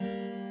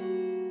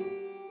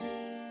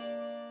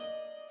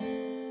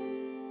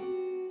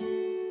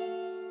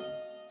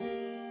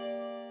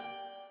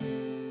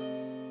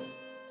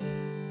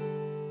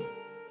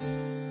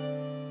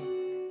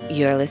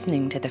You're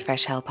listening to the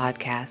Fresh Hell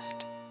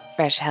podcast.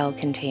 Fresh Hell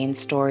contains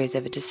stories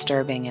of a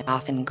disturbing and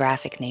often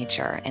graphic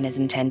nature and is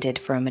intended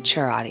for a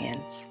mature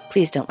audience.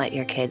 Please don't let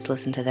your kids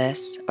listen to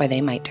this, or they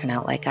might turn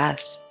out like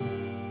us.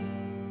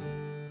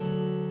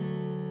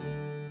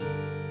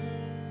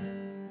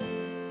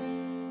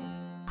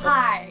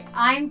 Hi,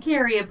 I'm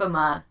Carrie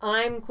Ibama.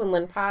 I'm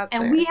Quinlan Posner.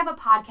 And we have a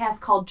podcast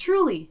called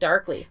Truly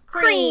Darkly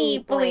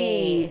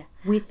Creeply.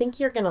 We think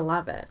you're going to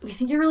love it. We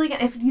think you're really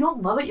gonna, if you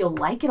don't love it, you'll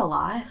like it a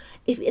lot.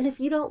 If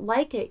you don't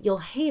like it, you'll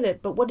hate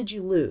it. But what did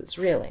you lose,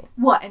 really?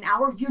 What, an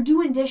hour? You're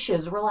doing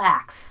dishes.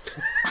 Relax.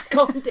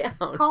 Calm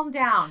down. Calm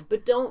down.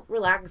 But don't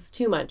relax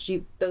too much.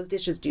 Those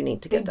dishes do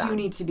need to get done. They do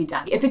need to be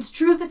done. If it's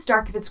true, if it's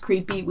dark, if it's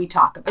creepy, we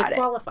talk about it. It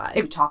qualifies.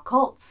 We talk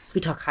cults.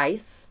 We talk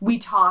heists. We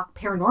talk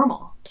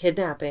paranormal.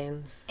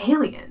 Kidnappings.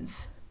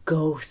 Aliens.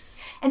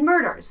 Ghosts. And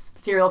murders.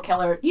 Serial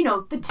killer. You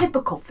know, the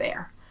typical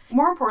fare.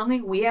 More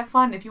importantly, we have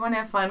fun. If you want to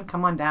have fun,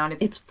 come on down.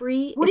 It's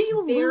free. What it's are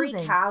you very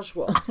losing?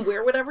 Casual.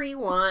 Wear whatever you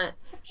want.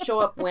 Show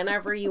up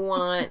whenever you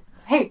want.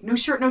 Hey, no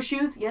shirt, no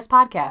shoes. Yes,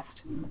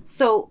 podcast.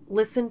 So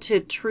listen to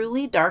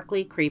Truly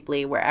Darkly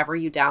Creeply wherever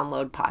you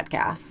download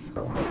podcasts.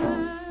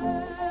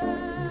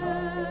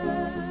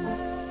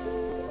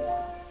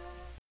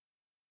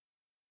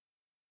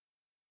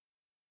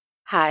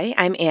 Hi,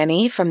 I'm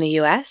Annie from the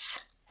US.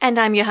 And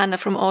I'm Johanna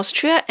from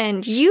Austria,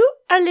 and you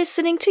are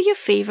listening to your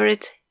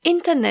favorite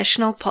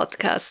international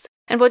podcast.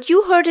 And what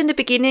you heard in the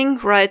beginning,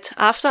 right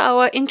after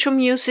our intro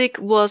music,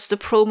 was the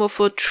promo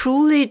for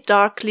Truly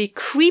Darkly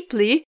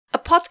Creeply, a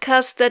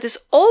podcast that is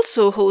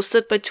also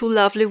hosted by two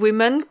lovely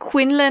women,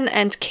 Quinlan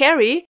and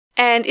Carrie.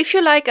 And if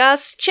you like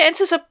us,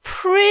 chances are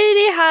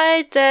pretty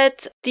high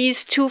that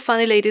these two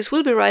funny ladies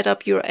will be right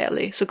up your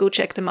alley. So go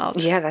check them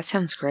out. Yeah, that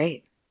sounds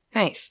great.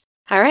 Nice.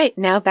 All right,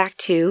 now back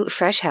to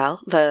Fresh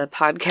Hell, the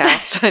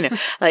podcast. I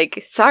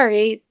know,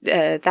 sorry,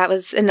 that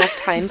was enough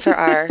time for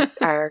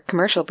our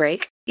commercial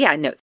break. Yeah,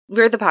 no,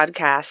 we're the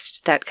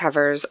podcast that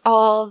covers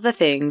all the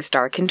things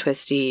dark and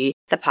twisty.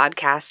 The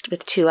podcast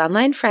with two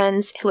online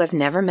friends who have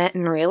never met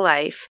in real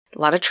life. A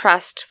lot of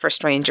trust for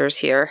strangers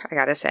here, I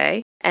gotta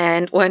say.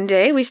 And one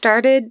day we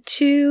started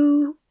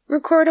to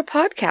record a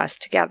podcast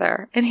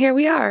together, and here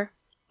we are.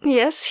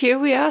 Yes, here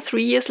we are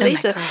 3 years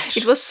later.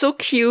 It was so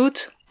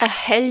cute. A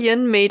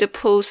Hellion made a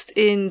post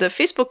in the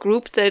Facebook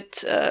group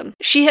that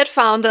she had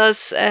found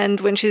us, and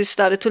when she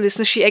started to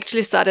listen, she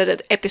actually started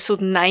at episode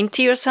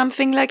 90 or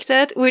something like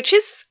that, which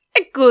is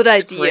a good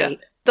idea. Great.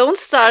 Don't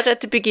start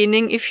at the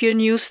beginning. If you're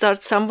new,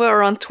 start somewhere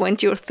around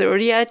 20 or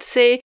 30, I'd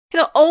say.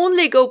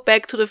 Only go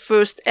back to the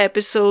first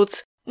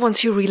episodes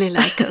once you really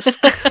like us.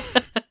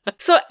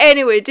 So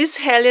anyway, this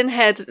Hellion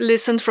had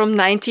listened from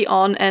 90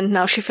 on, and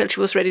now she felt she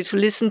was ready to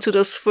listen to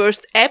those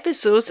first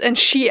episodes, and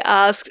she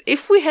asked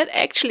if we had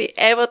actually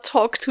ever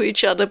talked to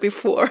each other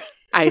before.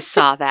 I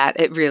saw that.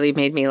 It really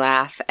made me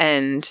laugh,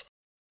 and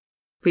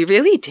we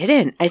really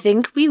didn't. I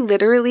think we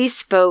literally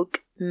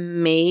spoke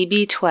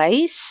maybe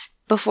twice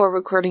before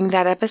recording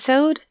that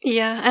episode.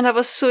 Yeah, and I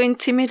was so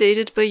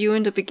intimidated by you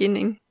in the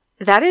beginning.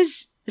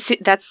 That's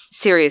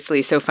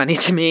seriously so funny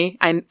to me.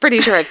 I'm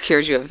pretty sure I've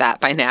cured you of that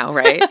by now,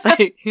 right?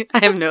 I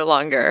am no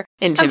longer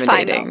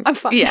intimidating. I'm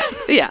fine.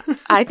 Yeah.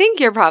 I think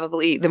you're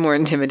probably the more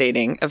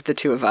intimidating of the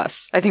two of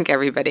us. I think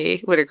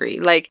everybody would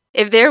agree.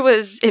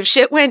 If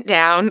shit went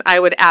down, I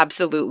would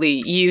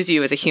absolutely use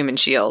you as a human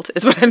shield,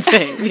 is what I'm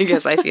saying,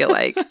 because I feel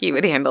like you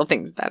would handle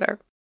things better.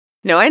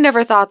 No, I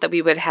never thought that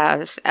we would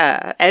have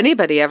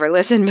anybody ever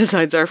listen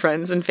besides our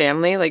friends and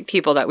family, like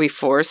people that we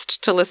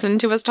forced to listen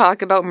to us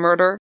talk about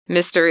murder,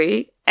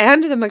 mystery,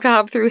 and the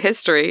macabre through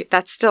history.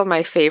 That's still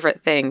my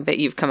favorite thing that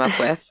you've come up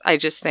with. I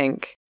just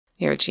think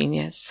you're a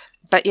genius.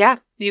 But yeah,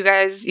 you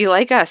guys, you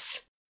like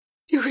us.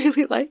 You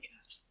really like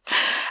us.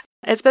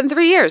 It's been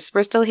 3 years.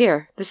 We're still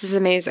here. This is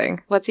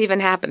amazing. What's even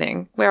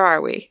happening? Where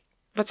are we?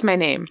 What's my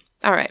name?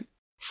 All right.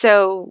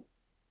 So...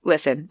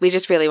 listen, we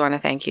just really want to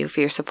thank you for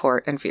your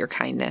support and for your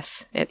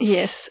kindness.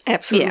 Yes,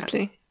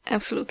 absolutely. Yeah.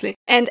 Absolutely.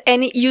 And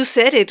Annie, you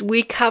said it,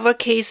 we cover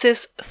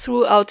cases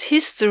throughout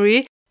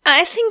history.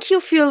 I think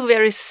you feel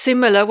very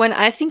similar. When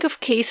I think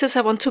of cases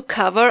I want to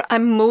cover,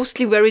 I'm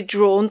mostly very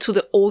drawn to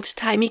the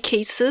old-timey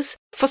cases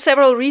for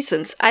several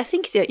reasons. I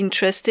think they're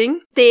interesting.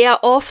 They are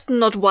often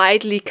not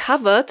widely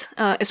covered,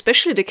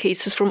 especially the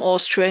cases from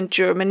Austria and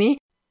Germany.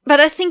 But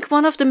I think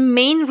one of the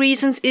main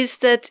reasons is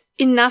that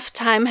enough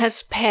time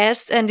has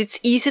passed and it's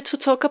easy to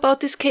talk about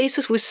these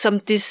cases with some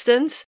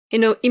distance.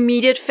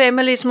 Immediate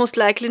family is most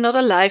likely not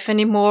alive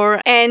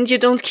anymore, and you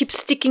don't keep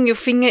sticking your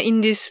finger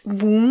in these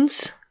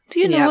wounds. Do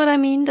you know what I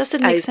mean? Does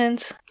that make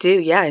sense? Do,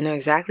 yeah, I know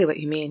exactly what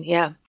you mean,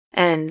 yeah.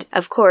 And,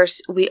 of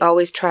course, we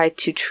always try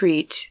to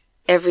treat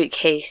every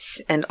case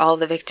and all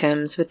the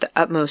victims with the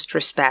utmost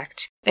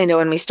respect. I know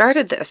when we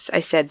started this, I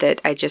said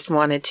that I just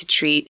wanted to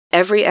treat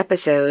every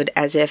episode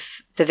as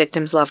if the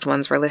victims' loved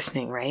ones were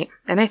listening, right?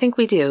 And I think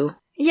we do.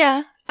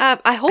 Yeah,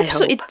 I hope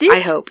so. It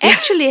did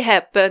actually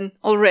happen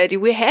already.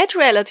 We had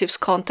relatives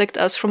contact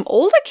us from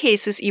older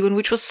cases even,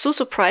 which was so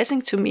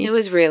surprising to me. It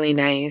was really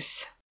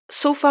nice.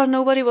 so far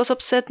nobody was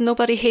upset,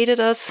 nobody hated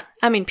us.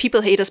 I mean,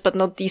 people hate us, but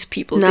not these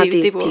people. Not they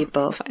these were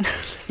people. Fine.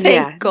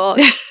 Thank God.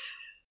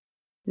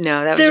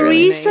 No, that was The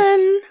really reason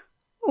nice.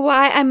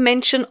 why I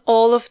mention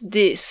all of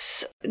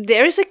this,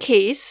 there is a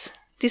case,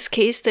 this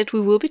case that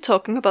we will be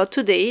talking about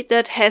today,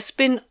 that has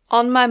been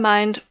on my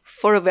mind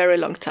for a very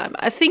long time.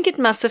 I think it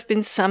must have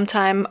been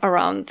sometime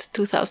around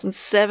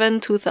 2007,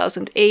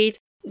 2008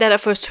 that I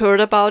first heard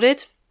about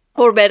it,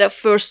 or better,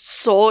 first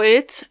saw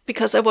it,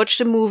 because I watched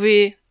the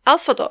movie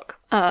Alpha Dog,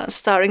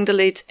 starring the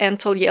late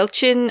Anton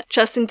Yelchin,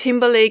 Justin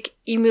Timberlake,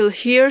 Emil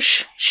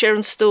Hirsch,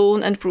 Sharon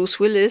Stone, and Bruce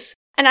Willis.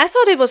 And I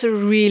thought it was a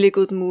really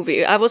good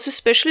movie. I was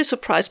especially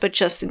surprised by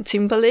Justin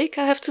Timberlake,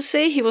 I have to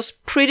say. He was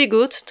pretty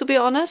good, to be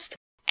honest.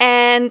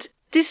 And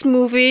this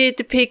movie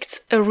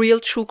depicts a real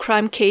true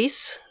crime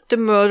case, the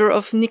murder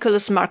of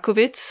Nicholas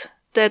Markowitz,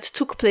 that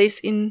took place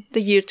in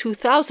the year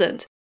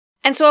 2000.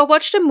 And so I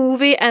watched the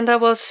movie and I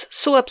was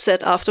so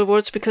upset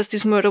afterwards because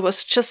this murder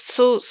was just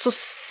so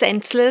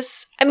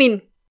senseless. I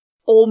mean,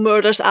 all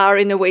murders are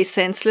in a way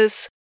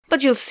senseless,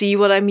 but you'll see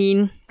what I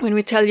mean when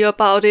we tell you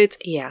about it.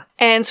 Yeah.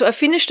 And so I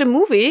finished the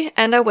movie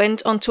and I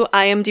went onto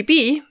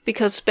IMDb,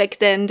 because back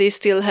then they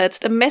still had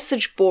the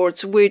message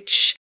boards,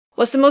 which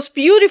was the most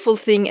beautiful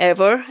thing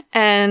ever.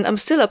 And I'm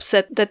still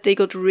upset that they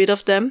got rid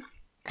of them.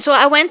 So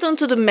I went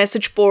onto the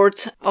message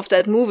board of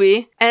that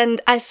movie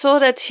and I saw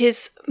that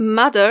his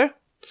mother,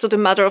 so the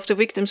mother of the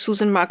victim,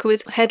 Susan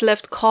Markowitz, had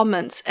left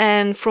comments.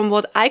 And from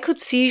what I could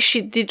see,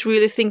 she did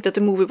really think that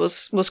the movie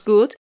was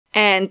good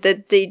and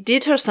that they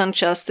did her son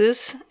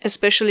justice,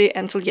 especially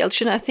Anton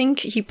Yelchin, I think.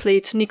 He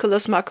played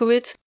Nicholas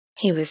Markowitz.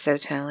 He was so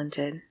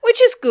talented.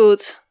 Which is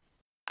good.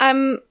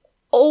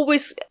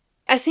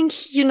 I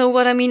think you know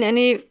what I mean,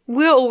 Annie.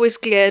 We're always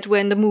glad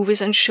when the movies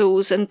and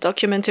shows and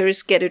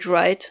documentaries get it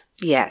right.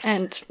 Yes.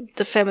 And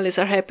the families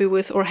are happy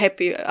with, or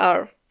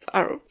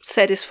are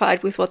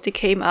satisfied with what they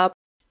came up.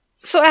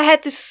 So I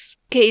had this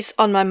case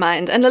on my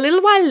mind. And a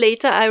little while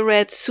later, I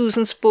read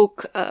Susan's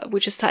book,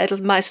 which is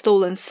titled My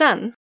Stolen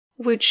Son,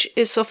 which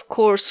is, of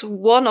course,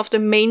 one of the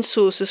main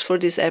sources for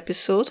this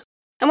episode.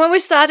 And when we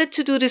started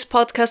to do this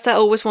podcast, I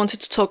always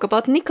wanted to talk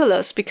about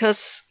Nicholas,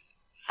 because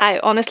I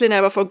honestly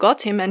never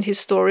forgot him and his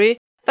story.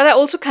 But I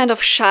also kind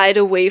of shied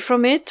away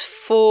from it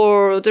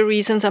for the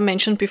reasons I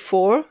mentioned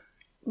before.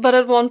 But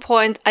at one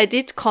point, I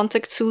did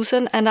contact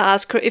Susan and I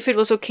asked her if it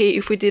was okay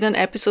if we did an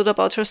episode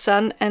about her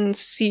son. And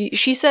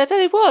she said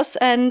that it was.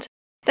 And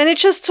then it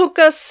just took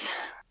us,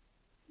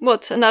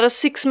 another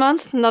 6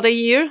 months, not a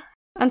year,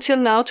 until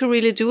now to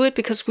really do it,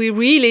 because we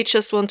really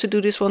just want to do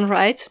this one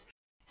right.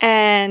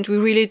 And we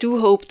really do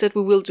hope that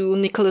we will do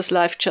Nicholas'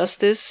 life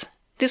justice.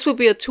 This will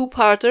be a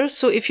 2-parter,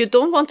 so if you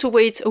don't want to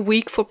wait a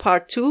week for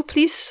part 2,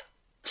 please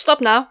stop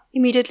now,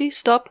 immediately,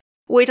 stop.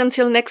 Wait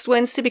until next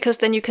Wednesday, because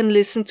then you can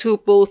listen to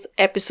both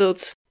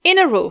episodes in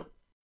a row.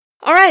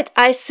 Alright,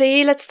 I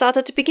say let's start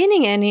at the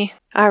beginning, Annie.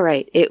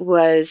 Alright, it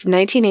was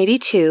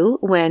 1982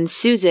 when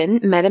Susan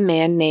met a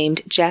man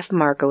named Jeff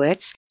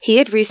Markowitz. He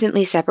had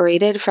recently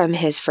separated from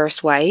his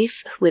first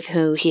wife, with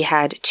who he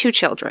had 2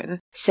 children.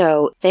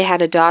 So they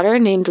had a daughter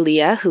named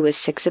Leah, who was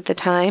 6 at the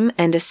time,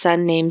 and a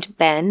son named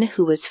Ben,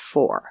 who was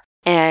 4.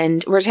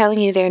 And we're telling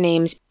you their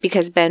names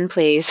because Ben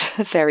plays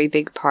a very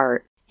big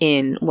part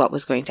in what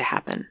was going to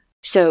happen.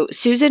 So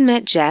Susan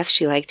met Jeff.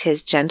 She liked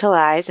his gentle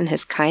eyes and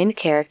his kind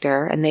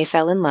character, and they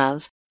fell in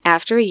love.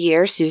 After a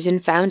year, Susan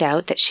found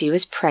out that she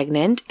was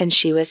pregnant, and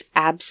she was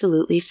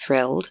absolutely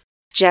thrilled.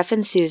 Jeff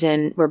and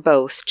Susan were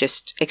both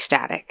just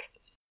ecstatic.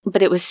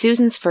 But it was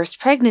Susan's first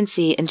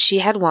pregnancy, and she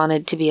had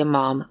wanted to be a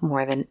mom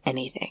more than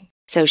anything.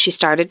 So she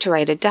started to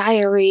write a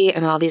diary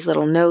and all these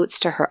little notes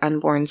to her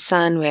unborn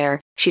son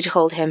where she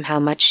told him how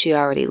much she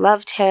already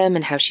loved him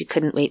and how she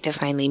couldn't wait to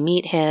finally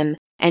meet him.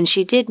 And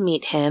she did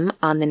meet him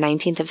on the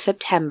 19th of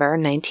September,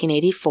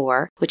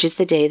 1984, which is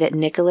the day that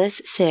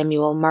Nicholas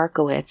Samuel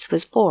Markowitz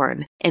was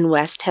born in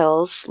West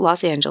Hills,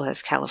 Los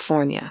Angeles,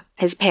 California.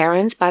 His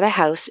parents bought a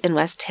house in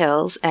West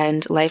Hills,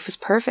 and life was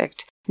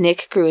perfect.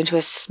 Nick grew into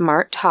a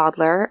smart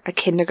toddler, a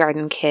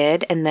kindergarten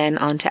kid, and then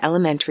on to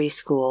elementary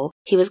school.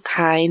 He was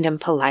kind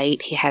and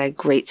polite, he had a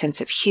great sense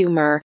of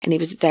humor, and he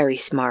was very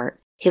smart.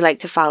 He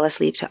liked to fall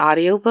asleep to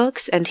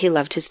audiobooks, and he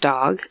loved his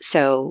dog,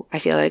 so I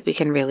feel like we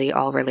can really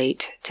all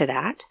relate to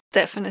that.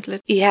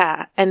 Definitely.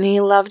 Yeah, and he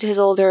loved his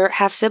older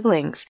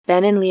half-siblings.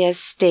 Ben and Leah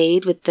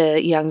stayed with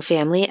the young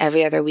family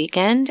every other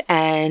weekend,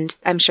 and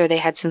I'm sure they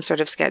had some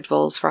sort of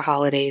schedules for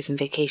holidays and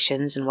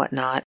vacations and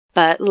whatnot.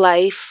 But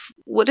life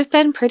would have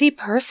been pretty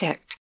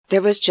perfect.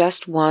 There was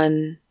just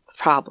one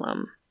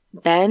problem.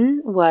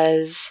 Ben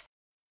was,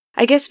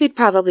 I guess we'd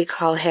probably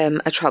call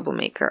him a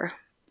troublemaker.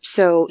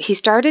 So he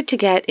started to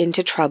get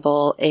into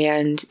trouble,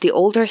 and the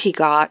older he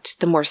got,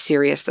 the more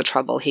serious the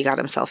trouble he got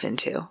himself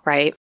into,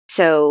 right?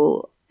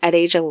 So at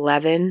age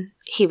 11,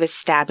 he was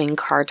stabbing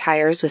car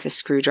tires with a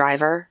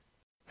screwdriver.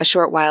 A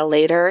short while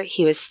later,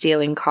 he was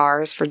stealing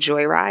cars for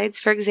joyrides,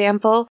 for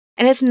example.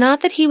 And it's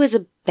not that he was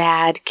a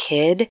bad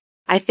kid.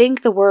 I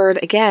think the word,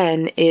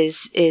 again,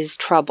 is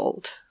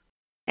troubled.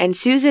 And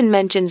Susan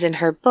mentions in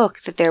her book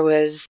that there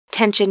was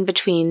tension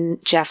between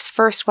Jeff's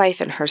first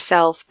wife and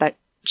herself, but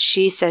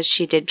she says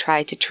she did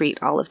try to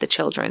treat all of the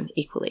children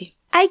equally.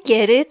 I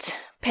get it.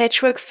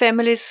 Patchwork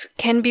families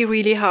can be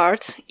really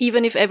hard,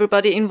 even if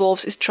everybody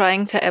involved is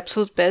trying their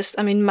absolute best.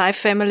 I mean, my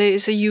family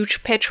is a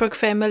huge patchwork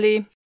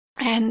family,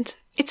 and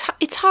it's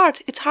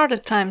hard. It's hard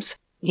at times.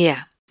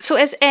 Yeah. So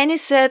as Annie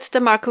said, the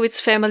Markowitz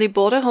family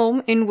bought a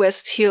home in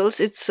West Hills.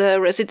 It's a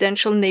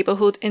residential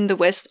neighborhood in the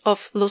west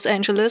of Los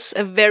Angeles,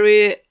 a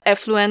very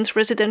affluent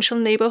residential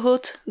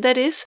neighborhood, that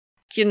is.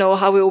 You know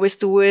how we always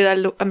do it.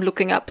 I'm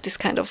looking up this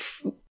kind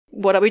of,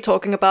 what are we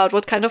talking about?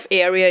 What kind of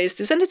area is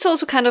this? And it's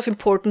also kind of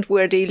important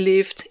where they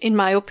lived, in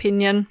my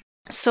opinion.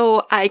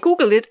 So I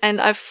Googled it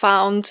and I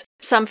found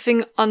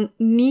something on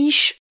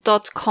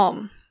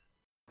niche.com.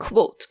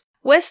 Quote,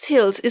 West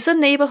Hills is a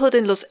neighborhood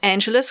in Los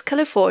Angeles,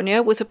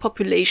 California, with a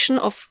population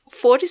of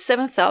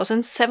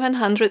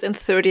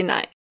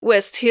 47,739.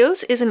 West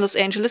Hills is in Los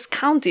Angeles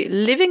County.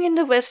 Living in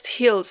the West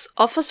Hills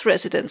offers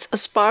residents a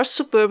sparse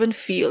suburban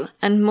feel,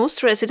 and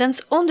most residents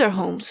own their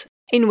homes.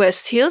 In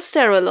West Hills,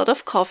 there are a lot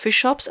of coffee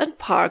shops and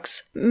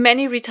parks.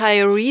 Many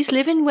retirees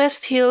live in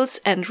West Hills,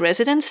 and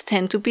residents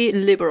tend to be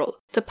liberal.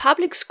 The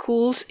public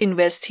schools in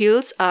West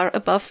Hills are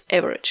above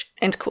average.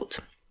 End quote.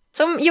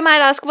 So you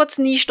might ask, what's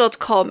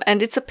niche.com?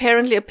 And it's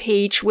apparently a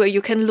page where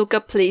you can look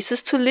up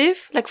places to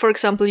live. Like, for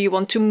example, you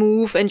want to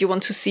move and you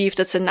want to see if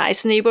that's a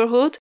nice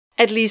neighborhood.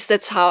 At least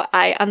that's how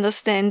I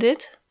understand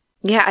it.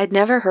 Yeah, I'd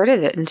never heard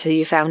of it until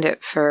you found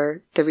it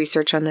for the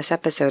research on this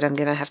episode. I'm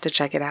going to have to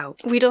check it out.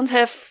 We don't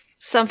have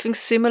something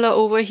similar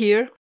over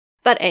here.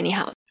 But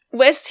anyhow,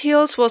 West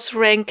Hills was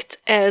ranked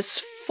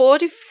as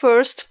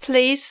 41st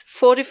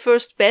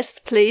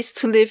best place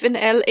to live in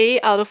LA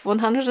out of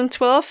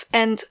 112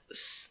 and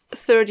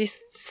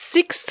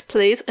 36th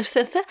place.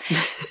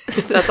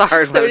 That's a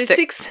hard one.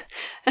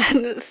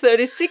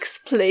 36th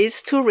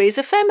place to raise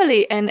a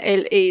family in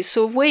LA,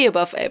 so way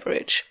above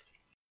average.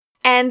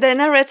 And then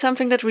I read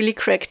something that really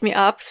cracked me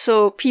up.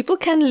 So people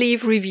can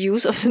leave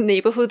reviews of the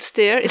neighborhoods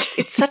there.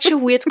 It's such a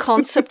weird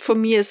concept for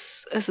me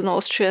as an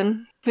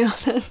Austrian, to be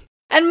honest.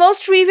 And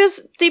most reviews,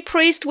 they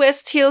praised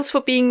West Hills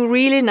for being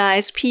really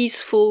nice,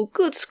 peaceful,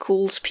 good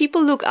schools,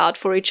 people look out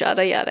for each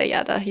other, yada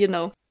yada, you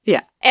know.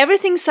 Yeah.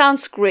 Everything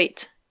sounds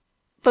great.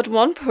 But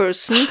one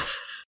person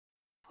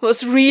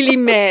was really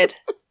mad.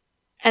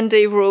 And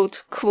they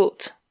wrote,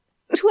 quote,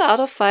 2 out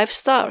of 5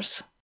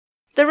 stars.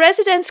 The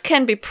residents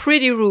can be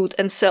pretty rude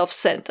and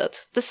self-centered.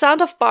 The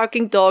sound of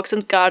barking dogs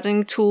and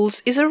gardening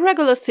tools is a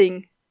regular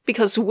thing,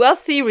 because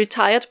wealthy,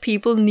 retired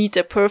people need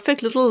their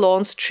perfect little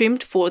lawns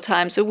trimmed 4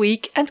 times a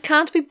week and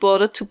can't be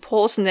bothered to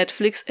pause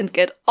Netflix and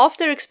get off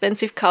their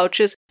expensive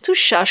couches to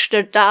shush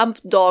their damn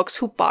dogs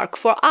who bark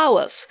for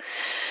hours.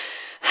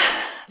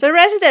 The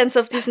residents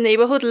of this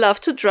neighborhood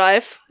love to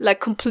drive like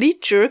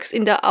complete jerks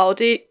in their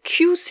Audi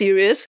Q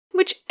series,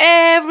 which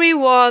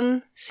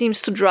everyone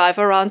seems to drive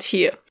around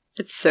here.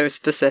 It's so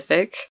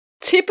specific.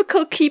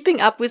 Typical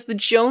keeping up with the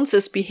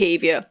Joneses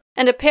behavior.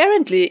 And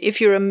apparently,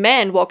 if you're a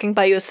man walking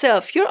by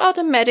yourself, you're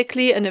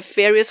automatically a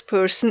nefarious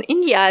person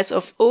in the eyes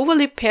of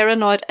overly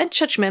paranoid and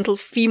judgmental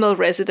female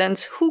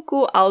residents who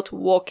go out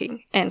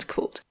walking. End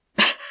quote.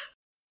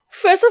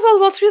 First of all,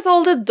 what's with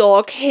all the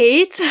dog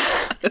hate?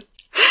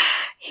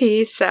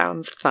 He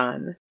sounds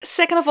fun.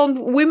 Second of all,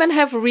 women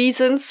have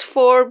reasons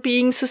for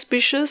being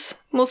suspicious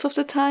most of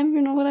the time,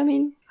 you know what I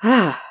mean?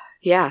 Ah,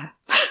 yeah.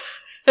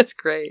 That's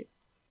great.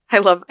 I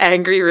love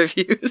angry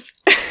reviews.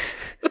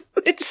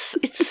 It's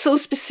so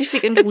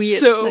specific and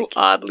weird. So like,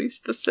 oddly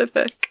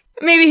specific.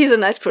 Maybe he's a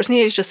nice person.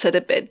 He just had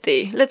a bad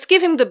day. Let's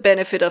give him the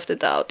benefit of the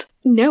doubt.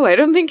 No, I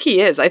don't think he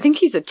is. I think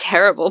he's a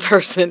terrible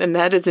person, and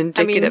that is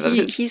indicative of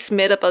his... he's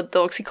mad about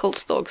dogs. He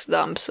calls dogs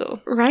dumb, so...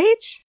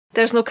 Right?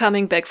 There's no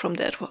coming back from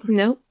that one.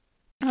 No.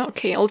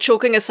 Okay, all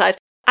joking aside.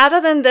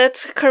 Other than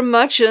that,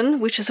 curmudgeon,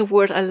 which is a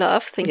word I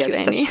love. Thank you,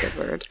 Annie. Such a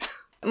good word.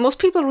 Most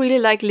people really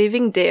like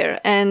living there,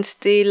 and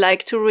they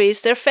like to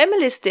raise their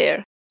families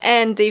there.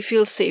 And they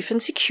feel safe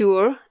and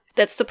secure.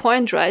 That's the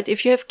point, right?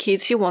 If you have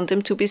kids, you want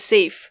them to be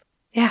safe.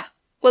 Yeah.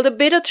 Well, the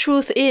bitter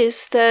truth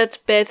is that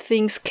bad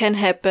things can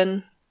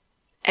happen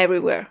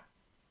everywhere.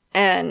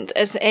 And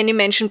as Annie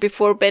mentioned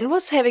before, Ben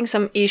was having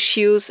some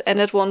issues,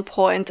 and at one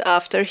point,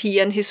 after he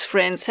and his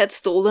friends had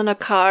stolen a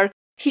car,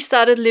 he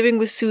started living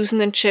with Susan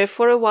and Jeff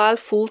for a while,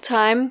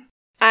 full-time.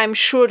 I'm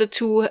sure the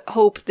two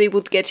hoped they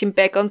would get him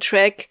back on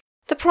track.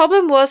 The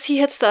problem was he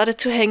had started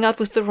to hang out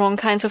with the wrong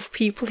kinds of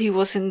people. He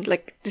was in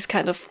like this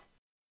kind of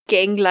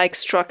gang-like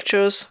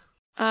structures.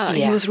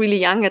 He was really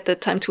young at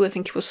that time too. I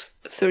think he was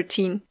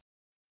 13.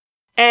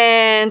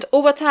 And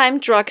over time,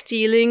 drug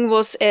dealing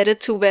was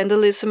added to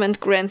vandalism and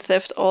grand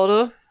theft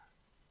auto.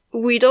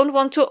 We don't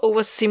want to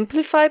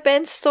oversimplify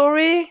Ben's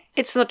story.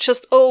 It's not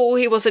just,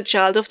 he was a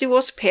child of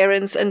divorced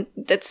parents and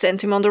that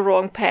sent him on the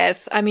wrong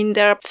path. I mean,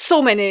 there are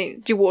so many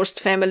divorced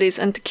families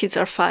and the kids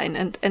are fine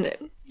and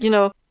you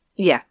know.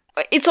 Yeah.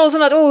 it's also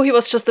not, oh, he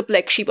was just the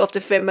black sheep of the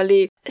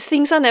family.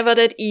 Things are never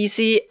that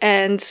easy,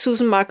 and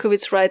Susan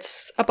Markowitz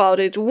writes about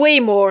it way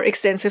more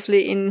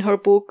extensively in her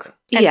book.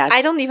 And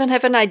I don't even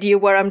have an idea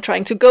where I'm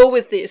trying to go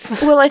with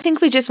this. Well, I think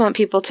we just want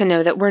people to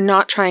know that we're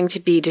not trying to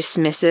be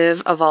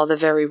dismissive of all the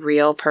very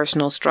real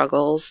personal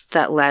struggles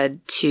that led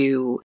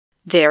to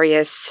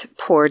various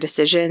poor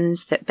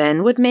decisions that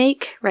Ben would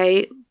make,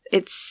 right?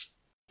 It's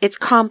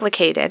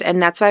complicated,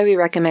 and that's why we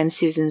recommend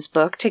Susan's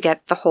book to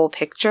get the whole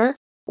picture.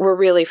 We're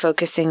really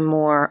focusing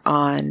more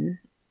on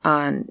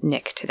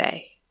Nick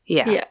today.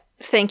 Yeah,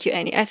 thank you,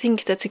 Annie. I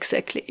think that's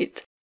exactly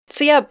it.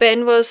 So yeah,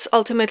 Ben was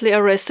ultimately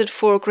arrested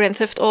for grand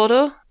theft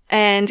auto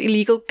and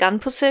illegal gun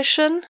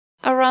possession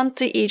around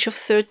the age of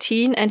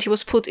 13, and he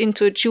was put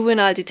into a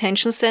juvenile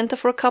detention center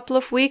for a couple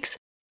of weeks.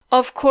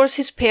 Of course,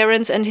 his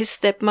parents and his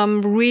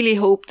stepmom really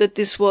hoped that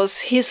this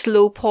was his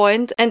low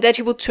point and that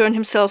he would turn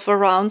himself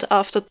around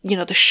after,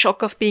 the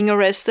shock of being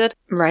arrested.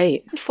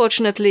 Right.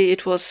 Unfortunately,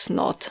 it was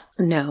not.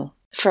 No.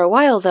 For a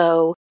while,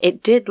 though,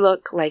 it did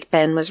look like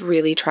Ben was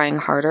really trying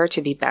harder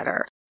to be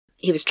better.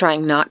 He was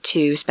trying not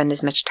to spend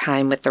as much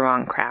time with the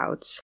wrong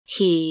crowds.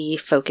 He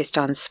focused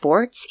on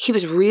sports. He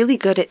was really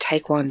good at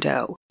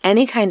Taekwondo.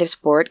 Any kind of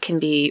sport can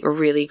be a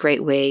really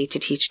great way to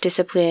teach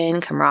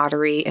discipline,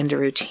 camaraderie, and a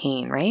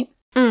routine, right?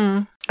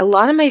 Mm. A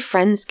lot of my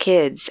friends'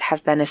 kids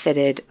have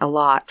benefited a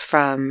lot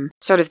from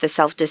sort of the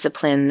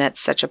self-discipline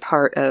that's such a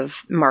part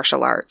of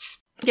martial arts.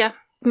 Yeah,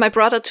 my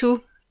brother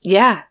too.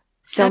 Yeah,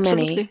 so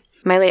Absolutely. Many.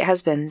 My late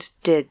husband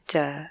did,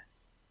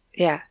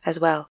 as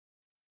well.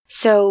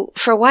 So,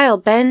 for a while,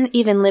 Ben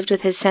even lived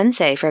with his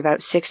sensei for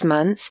about 6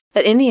 months,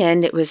 but in the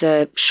end, it was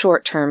a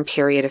short-term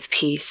period of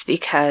peace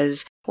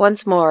because,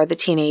 once more, the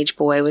teenage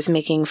boy was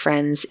making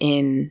friends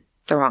in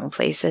the wrong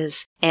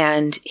places,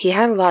 and he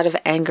had a lot of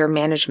anger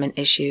management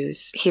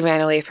issues. He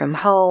ran away from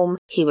home,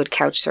 he would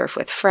couch surf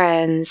with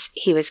friends,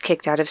 he was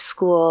kicked out of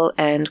school,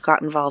 and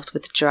got involved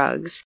with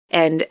drugs.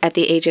 And at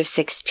the age of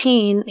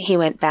 16, he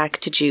went back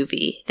to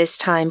juvie, this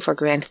time for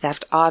grand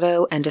theft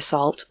auto and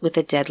assault with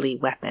a deadly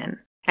weapon.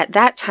 At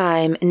that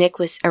time, Nick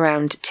was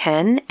around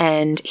 10,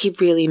 and he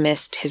really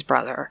missed his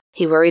brother.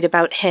 He worried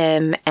about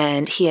him,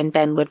 and he and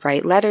Ben would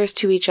write letters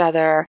to each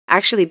other.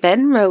 Actually,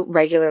 Ben wrote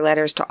regular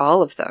letters to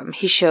all of them.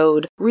 He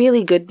showed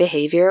really good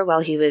behavior while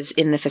he was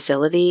in the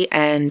facility,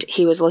 and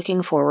he was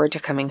looking forward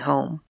to coming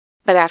home.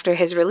 But after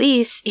his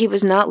release, he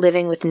was not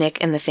living with Nick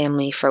and the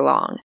family for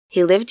long.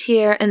 He lived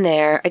here and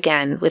there,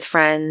 again, with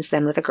friends,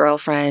 then with a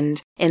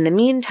girlfriend. In the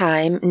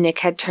meantime, Nick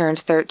had turned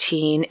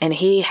 13, and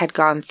he had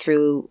gone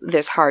through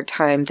this hard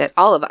time that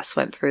all of us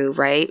went through,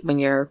 right, when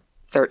you're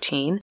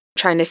 13.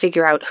 Trying to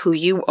figure out who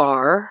you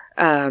are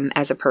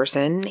as a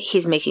person.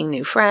 He's making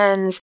new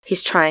friends.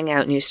 He's trying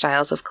out new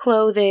styles of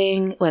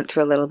clothing. Went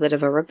through a little bit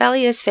of a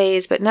rebellious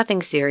phase, but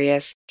nothing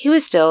serious. He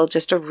was still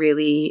just a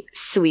really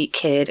sweet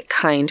kid,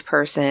 kind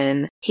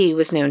person. He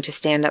was known to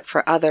stand up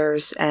for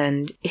others,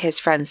 and his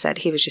friends said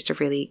he was just a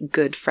really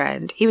good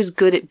friend. He was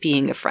good at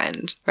being a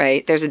friend,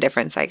 right? There's a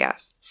difference, I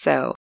guess.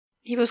 So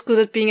he was good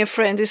at being a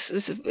friend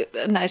is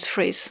a nice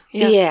phrase.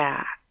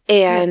 Yeah.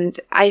 And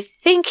I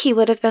think he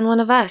would have been one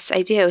of us.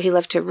 I do. He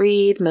loved to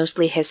read,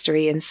 mostly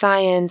history and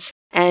science,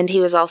 and he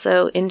was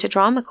also into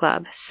drama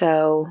club,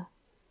 so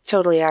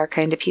totally our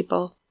kind of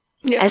people.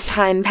 Yeah. As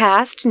time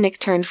passed, Nick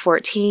turned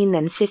 14,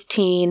 then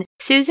 15.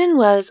 Susan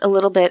was a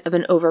little bit of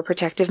an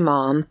overprotective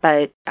mom,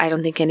 but I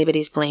don't think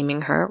anybody's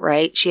blaming her,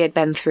 right? She had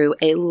been through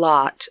a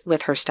lot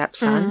with her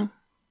stepson. Mm.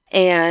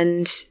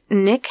 And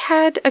Nick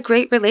had a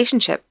great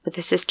relationship with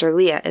his sister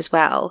Leah as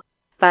well.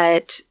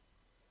 But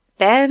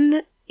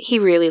Ben, he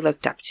really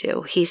looked up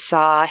to. He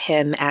saw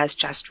him as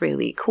just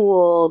really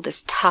cool,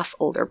 this tough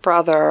older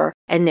brother,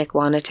 and Nick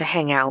wanted to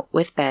hang out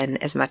with Ben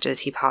as much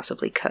as he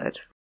possibly could.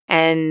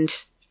 And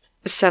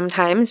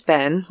sometimes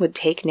Ben would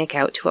take Nick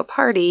out to a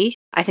party.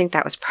 I think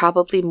that was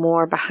probably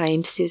more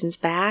behind Susan's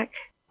back.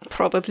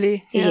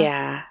 Probably,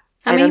 Yeah.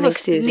 I mean, don't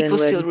think Nick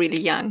was still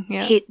really young,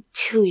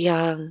 Too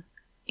young.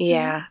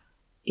 Yeah.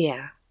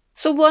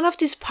 So one of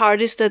these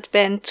parties that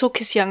Ben took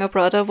his younger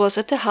brother was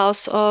at the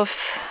house of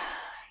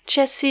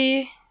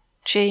Jesse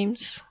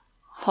James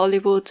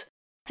Hollywood.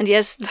 And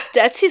yes,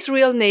 that's his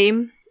real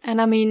name.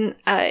 And I mean,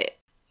 I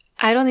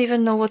don't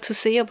even know what to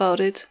say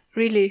about it,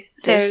 really.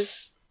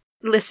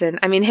 Listen,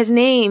 I mean, his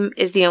name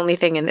is the only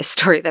thing in this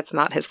story that's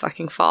not his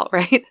fucking fault,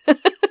 right?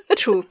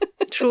 True.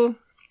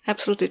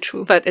 Absolutely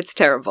true. But it's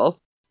terrible.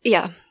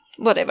 Yeah,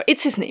 whatever.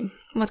 It's his name.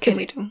 What can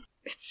we do?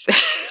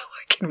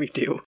 What can we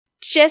do?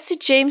 Jesse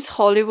James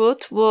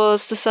Hollywood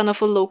was the son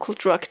of a local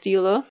drug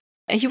dealer.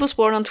 He was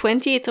born on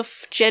 28th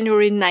of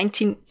January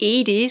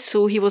 1980,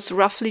 so he was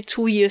roughly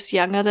 2 years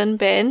younger than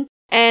Ben.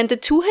 And the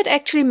two had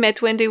actually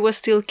met when they were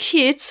still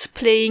kids,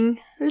 playing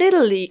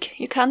Little League.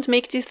 You can't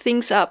make these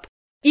things up.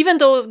 Even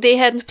though they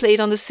hadn't played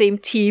on the same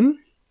team.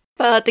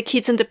 But the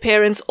kids and the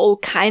parents all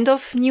kind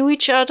of knew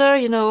each other,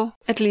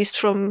 at least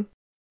from...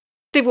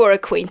 They were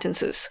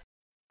acquaintances.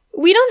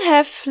 We don't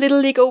have Little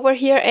League over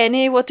here,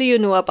 Annie. What do you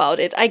know about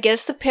it? I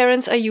guess the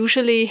parents are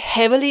usually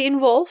heavily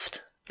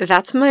involved.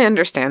 That's my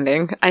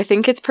understanding. I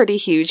think it's pretty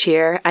huge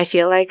here. I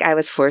feel like I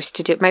was forced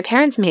to do it. My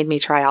parents made me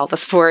try all the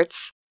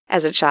sports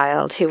as a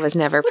child who was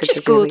never Which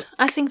particularly... is good.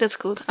 I think that's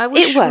good. I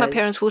wish my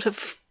parents would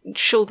have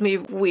showed me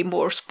way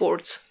more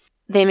sports.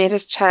 They made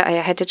us try...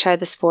 I had to try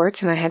the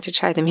sports and I had to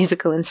try the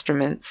musical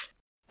instruments.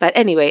 But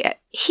anyway,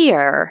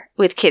 here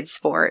with kids'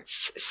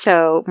 sports,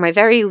 so my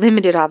very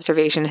limited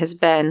observation has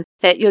been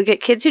that you'll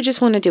get kids who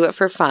just want to do it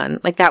for fun.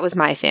 Like that was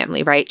my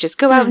family, right? Just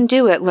go out and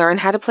do it. Learn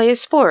how to play a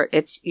sport.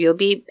 You'll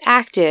be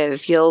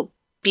active. You'll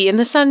be in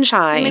the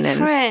sunshine. Make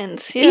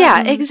friends.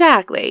 Yeah,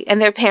 exactly.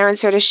 And their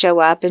parents are to show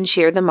up and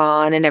cheer them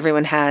on and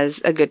everyone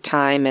has a good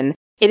time. And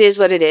it is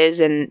what it is.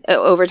 And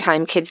over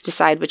time, kids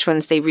decide which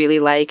ones they really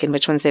like and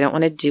which ones they don't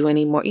want to do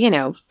anymore. You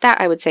know, that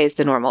I would say is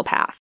the normal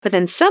path. But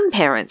then some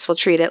parents will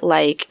treat it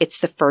like it's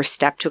the first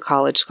step to a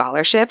college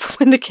scholarship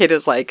when the kid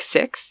is like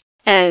 6.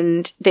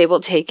 And they will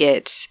take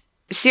it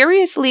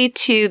seriously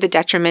to the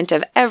detriment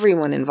of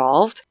everyone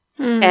involved.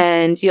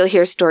 And you'll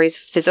hear stories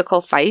of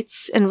physical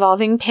fights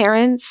involving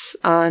parents.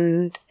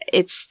 And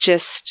it's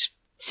just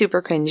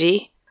super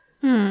cringy.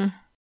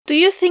 Do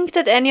you think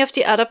that any of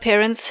the other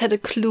parents had a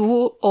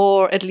clue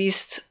or at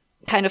least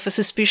kind of a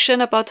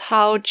suspicion about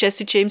how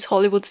Jesse James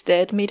Hollywood's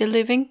dad made a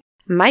living?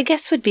 My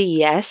guess would be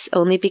yes,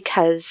 only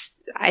because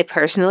I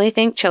personally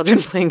think children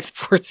playing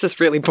sports is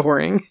really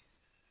boring.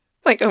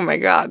 Like, oh my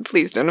God,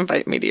 please don't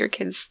invite me to your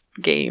kid's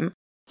game.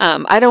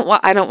 I don't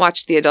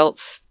watch the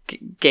adults'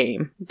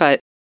 game, but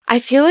I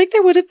feel like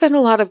there would have been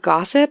a lot of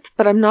gossip,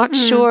 but I'm not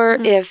sure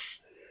if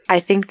I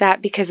think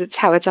that because it's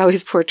how it's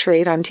always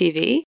portrayed on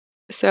TV.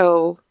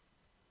 So...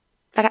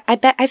 But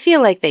I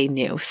feel like they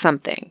knew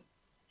something.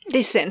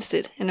 They sensed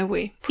it, in a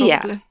way, probably.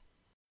 Yeah.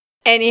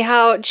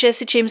 Anyhow,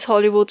 Jesse James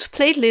Hollywood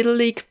played Little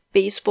League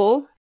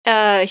Baseball.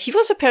 He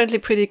was apparently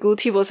pretty good.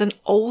 He was an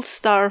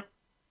all-star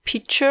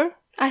pitcher,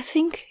 I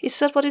think. Is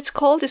that what it's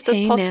called? Is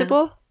that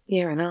possible? Now.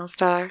 You're an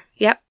all-star.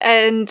 Yep.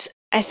 And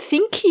I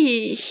think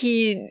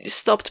he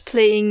stopped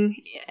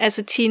playing as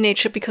a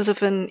teenager because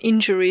of an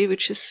injury,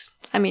 which is,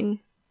 I mean...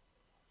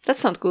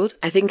 That's not good.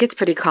 I think it's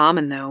pretty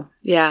common, though.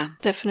 Yeah.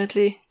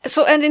 Definitely.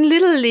 So, and in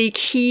Little League,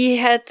 he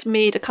had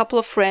made a couple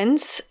of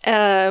friends.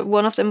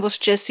 One of them was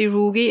Jesse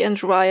Ruge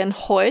and Ryan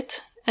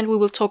Hoyt, and we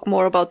will talk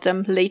more about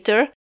them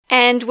later.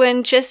 And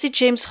when Jesse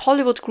James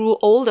Hollywood grew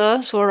older,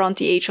 so around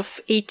the age of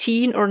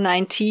 18 or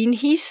 19,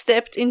 he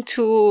stepped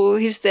into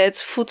his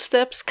dad's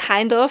footsteps,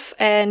 kind of,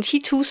 and he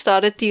too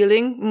started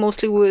dealing,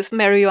 mostly with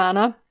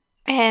marijuana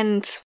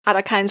and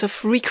other kinds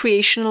of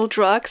recreational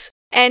drugs.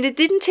 And it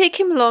didn't take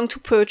him long to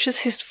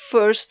purchase his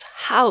first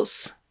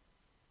house.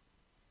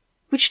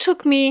 Which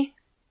took me...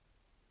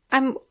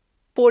 I'm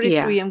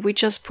 43 and we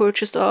just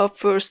purchased our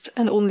first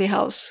and only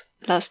house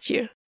last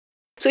year.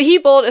 So he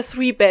bought a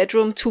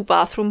 3-bedroom,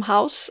 2-bathroom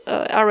house.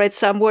 I read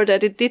somewhere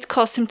that it did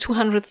cost him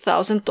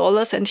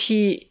 $200,000 and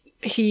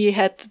he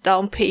had the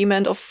down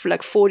payment of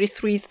like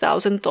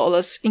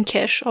 $43,000 in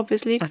cash,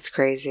 obviously. That's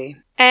crazy.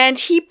 And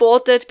he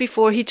bought that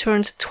before he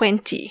turned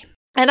 20.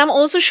 And I'm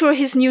also sure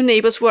his new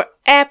neighbors were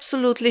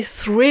absolutely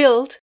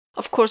thrilled.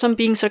 Of course, I'm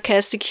being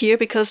sarcastic here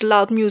because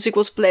loud music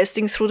was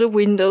blasting through the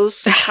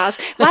windows. Cars.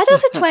 Why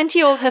does a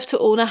 20-year-old have to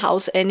own a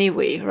house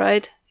anyway,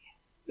 right?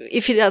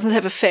 If he doesn't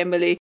have a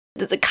family.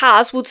 The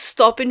cars would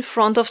stop in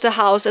front of the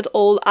house at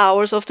all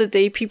hours of the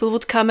day. People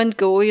would come and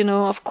go, you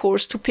know, of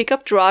course, to pick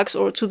up drugs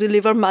or to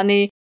deliver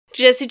money.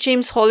 Jesse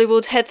James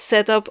Hollywood had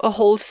set up a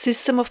whole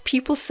system of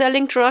people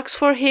selling drugs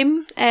for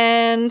him.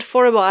 And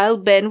for a while,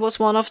 Ben was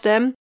one of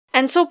them.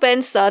 And so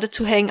Ben started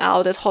to hang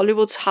out at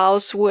Hollywood's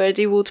house where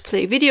they would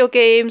play video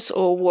games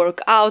or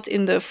work out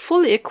in the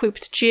fully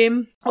equipped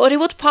gym or they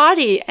would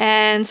party.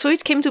 And so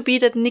it came to be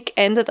that Nick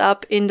ended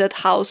up in that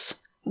house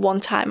one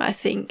time, I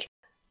think.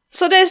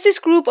 So there's this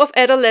group of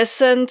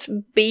adolescent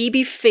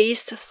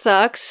baby-faced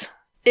thugs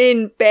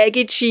in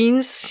baggy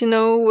jeans, you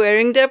know,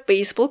 wearing their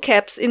baseball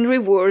caps in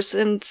reverse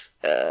and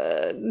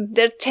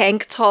their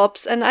tank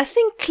tops. And I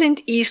think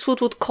Clint Eastwood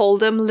would call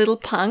them little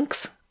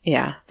punks.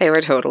 Yeah, they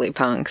were totally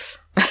punks.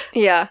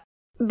 Yeah.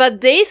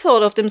 But they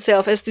thought of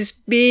themselves as these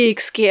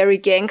big, scary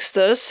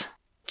gangsters.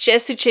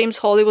 Jesse James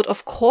Hollywood,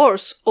 of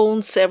course,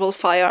 owned several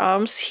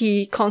firearms.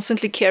 He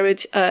constantly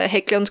carried a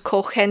Heckler &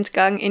 Koch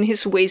handgun in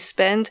his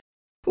waistband,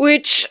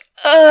 which,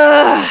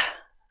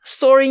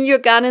 storing your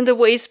gun in the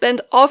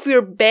waistband of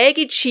your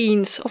baggy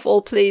jeans, of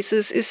all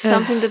places, is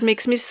something that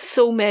makes me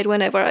so mad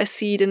whenever I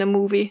see it in a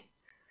movie.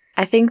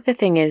 I think the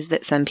thing is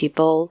that some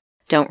people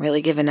don't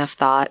really give enough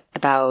thought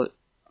about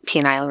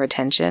penile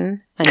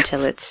retention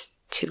until it's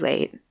too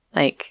late.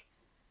 Like,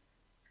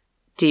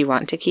 do you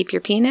want to keep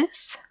your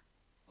penis?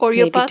 Or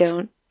your Maybe butt?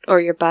 Don't.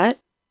 Or your butt?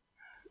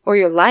 Or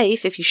your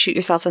life if you shoot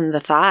yourself in the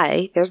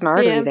thigh. There's an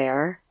artery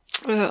there.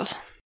 Ugh.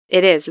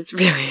 It is. It's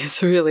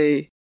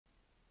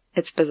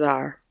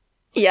bizarre.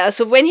 Yeah,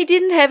 so when he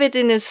didn't have it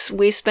in his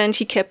waistband,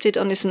 he kept it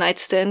on his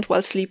nightstand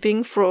while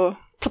sleeping for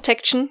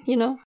protection, you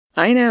know?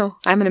 I know.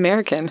 I'm an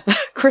American.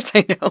 Of course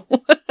I know.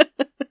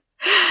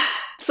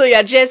 So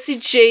yeah, Jesse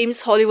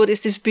James Hollywood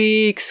is this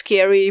big,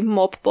 scary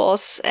mob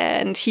boss,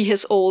 and he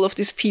has all of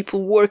these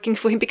people working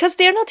for him because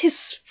they're not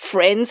his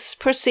friends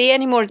per se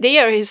anymore. They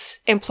are his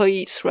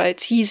employees,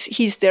 right?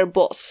 He's their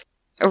boss.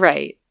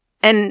 Right.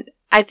 And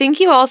I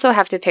think you also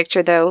have to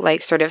picture, though,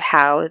 like sort of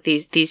how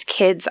these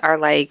kids are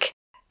like,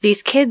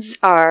 these kids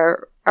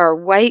are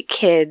white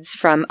kids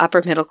from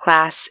upper middle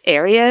class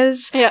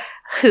areas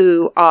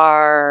who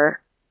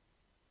are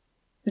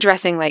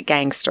dressing like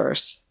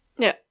gangsters.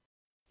 Yeah.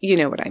 You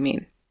know what I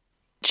mean.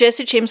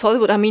 Jesse James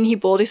Hollywood, I mean, he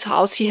bought his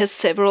house. He has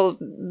several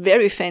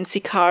very fancy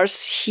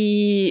cars.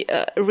 He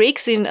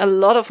rakes in a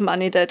lot of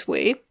money that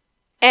way.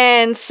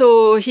 And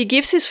so he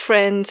gives his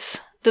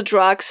friends the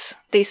drugs.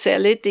 They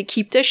sell it. They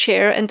keep their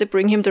share and they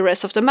bring him the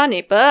rest of the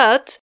money.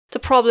 But the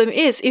problem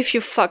is if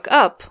you fuck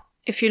up,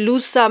 if you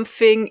lose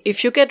something,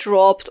 if you get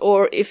robbed,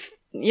 or if,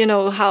 you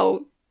know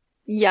how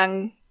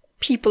young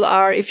people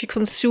are, if you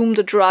consume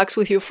the drugs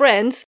with your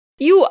friends,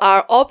 you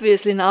are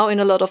obviously now in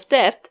a lot of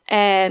debt,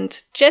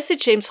 and Jesse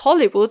James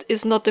Hollywood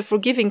is not the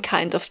forgiving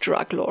kind of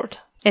drug lord.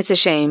 It's a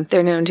shame.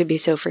 They're known to be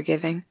so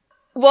forgiving.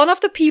 One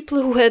of the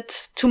people who had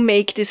to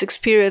make this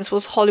experience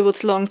was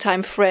Hollywood's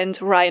longtime friend,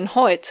 Ryan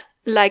Hoyt.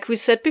 Like we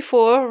said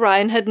before,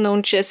 Ryan had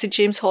known Jesse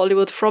James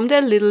Hollywood from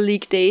their Little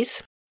League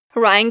days.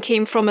 Ryan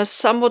came from a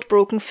somewhat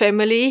broken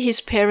family.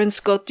 His parents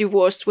got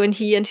divorced when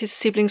he and his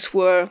siblings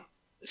were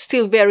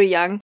still very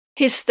young.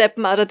 His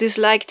stepmother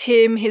disliked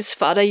him, his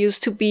father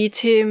used to beat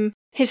him,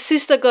 his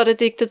sister got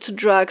addicted to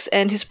drugs,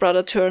 and his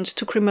brother turned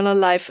to criminal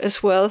life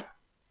as well.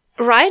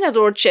 Ryan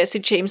adored Jesse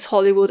James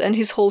Hollywood and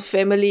his whole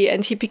family,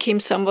 and he became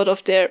somewhat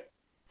of their,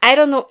 I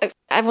don't know,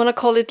 I want to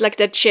call it like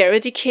their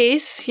charity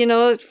case, you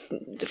know,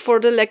 for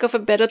the lack of a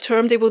better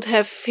term. They would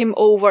have him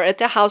over at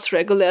their house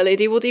regularly.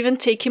 They would even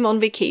take him on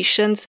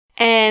vacations.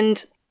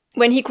 And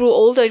when he grew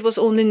older, it was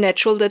only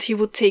natural that he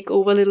would take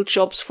over little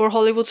jobs for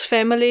Hollywood's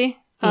family.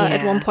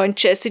 At one point,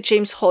 Jesse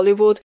James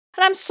Hollywood.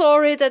 And I'm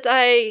sorry that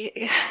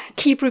I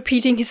keep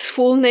repeating his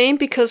full name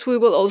because we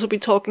will also be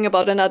talking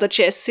about another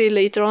Jesse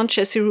later on,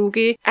 Jesse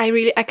Rugi.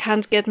 I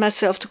can't get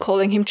myself to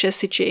calling him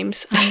Jesse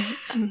James.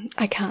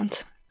 I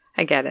can't.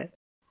 I get it.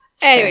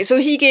 Anyway, so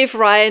he gave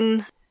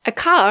Ryan a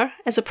car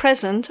as a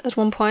present at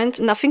one point.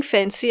 Nothing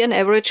fancy, an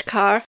average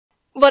car.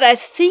 What I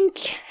think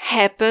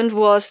happened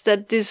was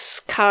that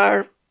this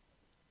car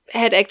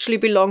had actually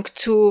belonged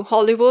to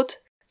Hollywood.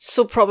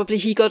 So probably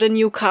he got a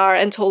new car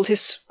and told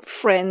his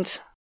friend,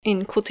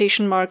 in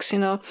quotation marks, you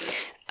know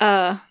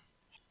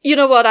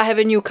what, I have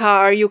a new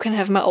car, you can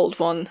have my old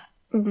one.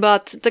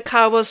 But the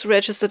car was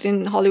registered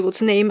in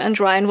Hollywood's name and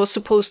Ryan was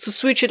supposed to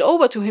switch it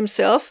over to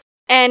himself.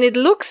 And it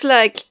looks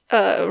like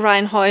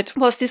Ryan Hoyt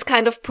was this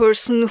kind of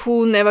person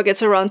who never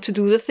gets around to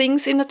do the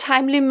things in a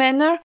timely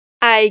manner.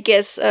 I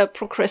guess a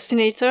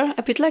procrastinator,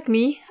 a bit like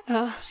me,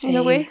 in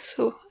a way.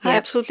 So I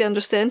absolutely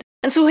understand.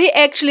 And so he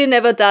actually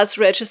never does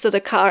register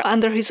the car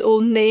under his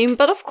own name,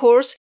 but of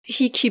course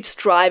he keeps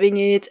driving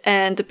it,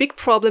 and the big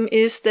problem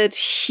is that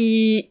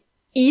he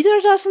either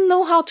doesn't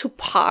know how to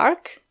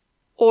park,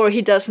 or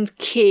he doesn't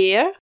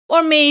care,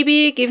 or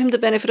maybe, give him the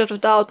benefit of the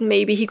doubt,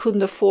 maybe he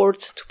couldn't afford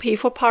to pay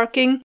for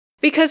parking,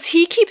 because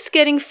he keeps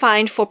getting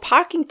fined for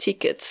parking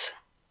tickets.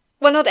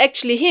 Well, not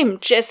actually him.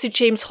 Jesse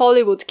James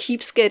Hollywood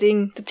keeps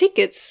getting the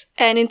tickets,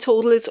 and in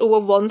total it's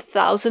over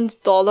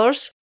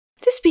 $1,000.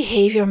 This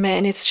behavior,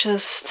 man, it's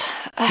just...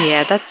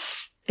 Yeah,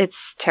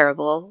 it's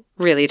terrible.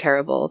 Really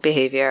terrible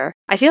behavior.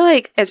 I feel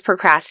like as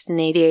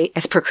procrastinating,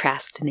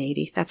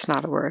 that's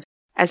not a word.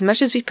 As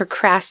much as we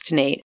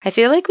procrastinate, I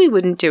feel like we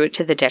wouldn't do it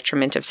to the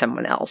detriment of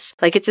someone else.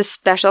 Like it's a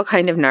special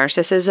kind of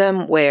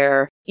narcissism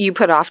where you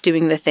put off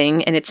doing the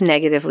thing and it's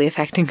negatively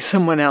affecting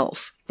someone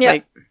else. Yeah.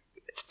 Like,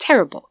 it's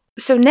terrible.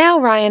 So now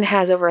Ryan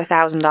has over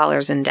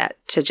 $1,000 in debt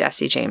to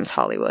Jesse James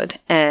Hollywood,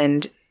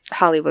 and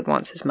Hollywood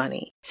wants his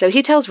money. So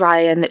he tells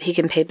Ryan that he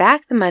can pay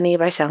back the money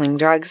by selling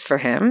drugs for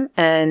him,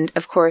 and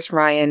of course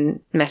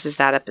Ryan messes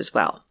that up as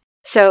well.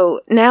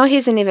 So now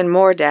he's in even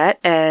more debt,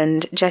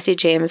 and Jesse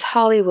James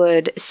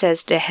Hollywood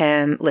says to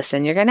him,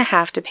 listen, you're going to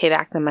have to pay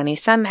back the money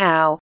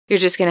somehow. You're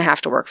just going to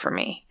have to work for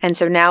me. And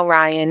so now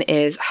Ryan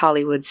is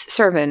Hollywood's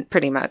servant,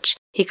 pretty much.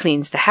 He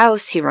cleans the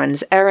house, he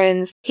runs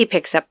errands, he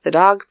picks up the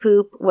dog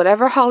poop.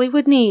 Whatever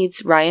Hollywood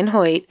needs, Ryan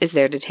Hoyt is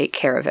there to take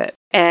care of it.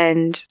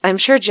 And I'm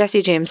sure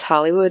Jesse James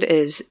Hollywood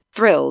is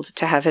thrilled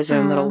to have his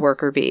own little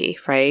worker bee,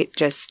 right?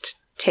 Just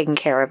taking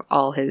care of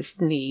all his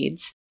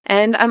needs.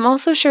 And I'm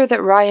also sure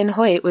that Ryan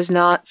Hoyt was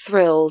not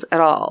thrilled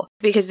at all,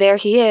 because there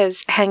he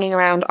is, hanging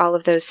around all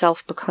of those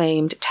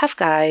self-proclaimed tough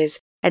guys,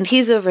 and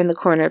he's over in the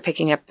corner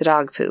picking up the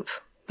dog poop.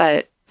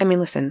 But, I mean,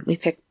 listen, we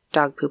pick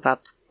dog poop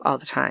up all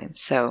the time,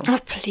 so... Oh,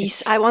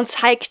 please. I once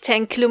hiked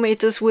 10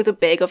 kilometers with a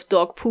bag of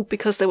dog poop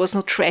because there was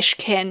no trash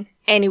can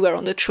anywhere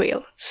on the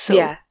trail,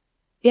 so...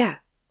 Yeah.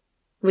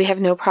 We have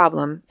no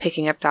problem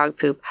picking up dog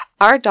poop.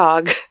 Our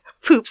dog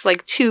poops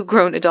like 2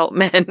 grown adult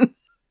men.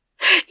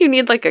 You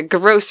need like a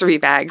grocery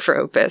bag for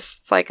Opus.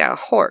 It's like a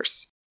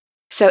horse.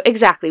 So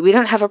exactly, we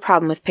don't have a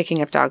problem with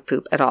picking up dog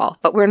poop at all.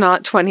 But we're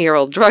not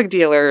 20-year-old drug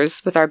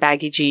dealers with our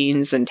baggy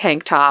jeans and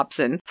tank tops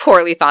and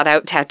poorly thought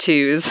out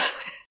tattoos.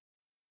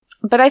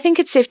 But I think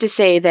it's safe to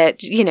say that,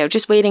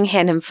 just waiting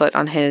hand and foot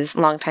on his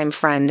longtime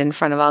friend in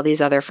front of all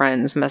these other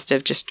friends must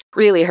have just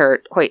really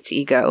hurt Hoyt's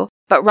ego.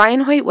 But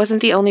Ryan Hoyt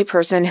wasn't the only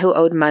person who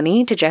owed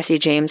money to Jesse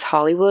James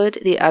Hollywood.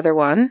 The other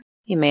one,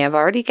 you may have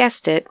already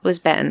guessed it, was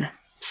Ben.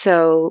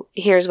 So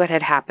here's what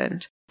had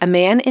happened. A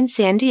man in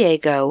San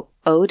Diego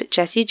owed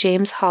Jesse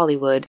James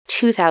Hollywood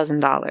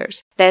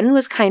 $2,000. Ben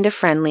was kind of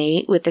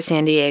friendly with the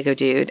San Diego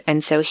dude,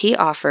 and so he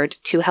offered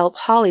to help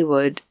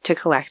Hollywood to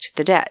collect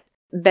the debt.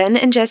 Ben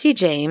and Jesse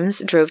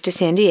James drove to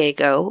San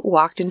Diego,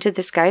 walked into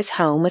this guy's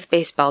home with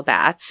baseball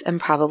bats, and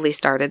probably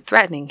started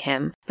threatening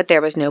him. But there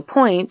was no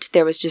point.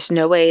 There was just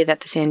no way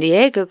that the San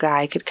Diego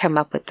guy could come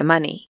up with the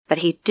money. But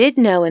he did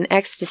know an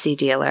ecstasy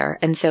dealer,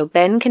 and so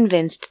Ben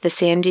convinced the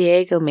San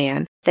Diego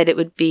man that it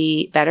would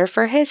be better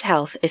for his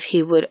health if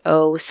he would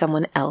owe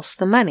someone else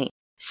the money.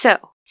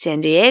 So,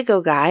 San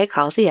Diego guy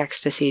calls the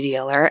ecstasy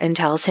dealer and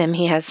tells him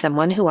he has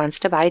someone who wants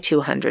to buy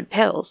 200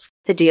 pills.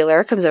 The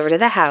dealer comes over to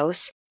the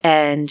house,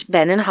 and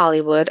Ben and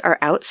Hollywood are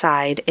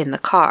outside in the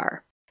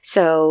car.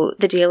 So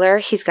the dealer,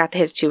 he's got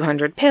his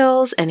 200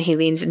 pills, and he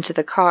leans into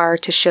the car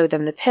to show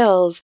them the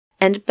pills.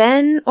 And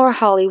Ben or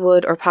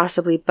Hollywood, or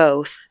possibly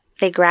both,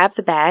 they grab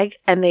the bag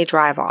and they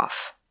drive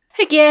off.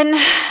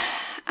 Again,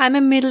 I'm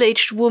a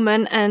middle-aged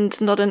woman and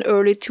not an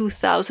early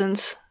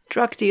 2000s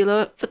drug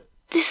dealer, but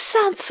this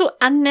sounds so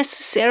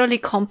unnecessarily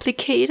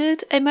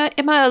complicated. Am I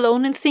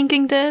alone in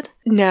thinking that?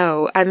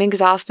 No, I'm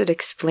exhausted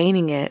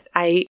explaining it.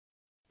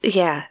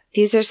 Yeah,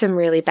 these are some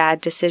really bad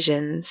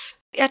decisions.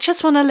 I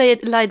just want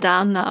to lie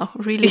down now,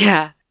 really.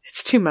 Yeah,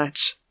 it's too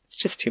much. It's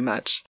just too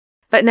much.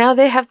 But now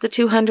they have the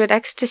 200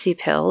 ecstasy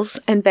pills,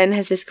 and Ben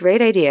has this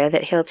great idea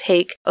that he'll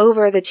take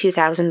over the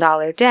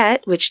 $2,000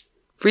 debt, which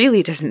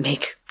really doesn't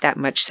make that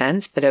much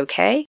sense, but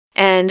okay.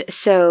 And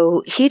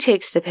so he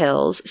takes the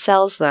pills,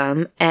 sells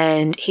them,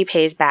 and he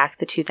pays back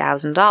the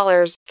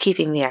 $2,000,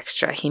 keeping the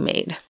extra he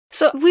made.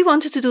 So we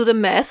wanted to do the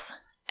math,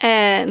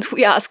 and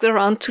we asked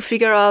around to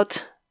figure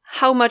out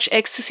how much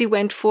ecstasy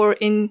went for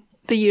in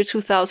the year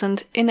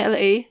 2000 in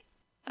LA.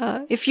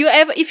 If you're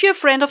a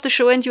friend of the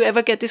show and you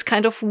ever get this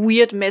kind of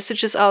weird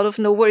messages out of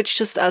nowhere, it's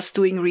just us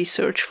doing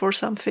research for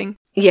something.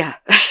 Yeah.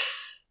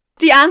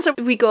 The answer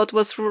we got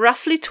was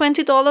roughly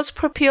 $20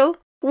 per pill,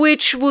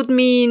 which would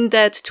mean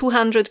that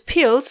 200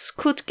 pills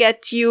could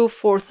get you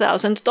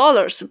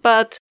 $4,000.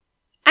 But,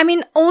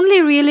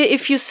 only really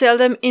if you sell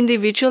them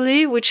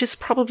individually, which is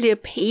probably a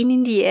pain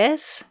in the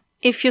ass.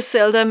 If you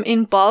sell them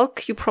in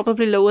bulk, you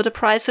probably lower the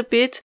price a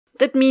bit.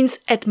 That means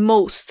at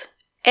most,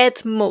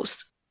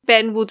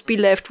 Ben would be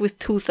left with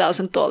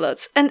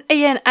 $2,000. And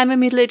again, I'm a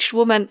middle-aged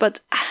woman, but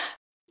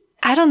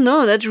I don't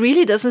know, that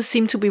really doesn't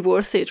seem to be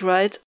worth it,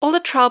 right? All the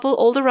trouble,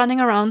 all the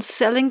running around,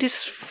 selling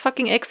these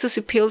fucking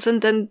ecstasy pills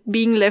and then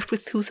being left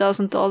with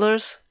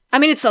 $2,000.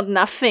 It's not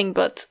nothing,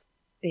 but...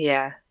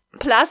 Yeah.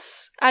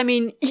 Plus,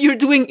 you're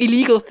doing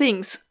illegal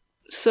things,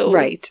 so...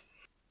 Right.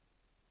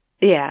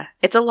 Yeah,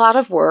 it's a lot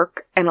of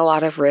work and a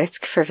lot of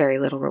risk for very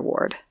little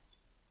reward.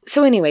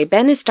 So anyway,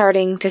 Ben is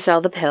starting to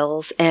sell the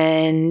pills,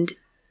 and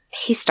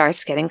he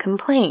starts getting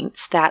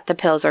complaints that the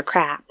pills are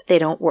crap, they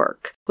don't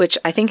work, which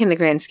I think in the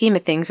grand scheme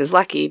of things is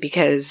lucky,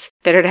 because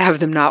better to have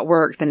them not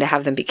work than to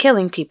have them be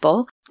killing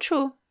people.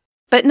 True.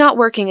 But not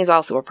working is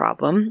also a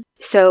problem.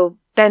 So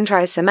Ben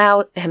tries some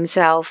out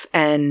himself,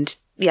 and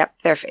yep,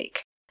 they're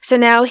fake. So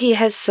now he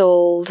has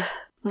sold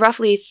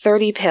roughly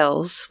 30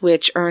 pills,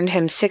 which earned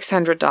him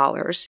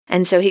 $600.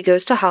 And so he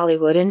goes to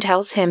Hollywood and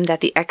tells him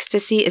that the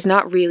ecstasy is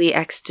not really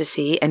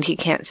ecstasy and he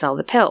can't sell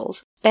the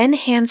pills. Ben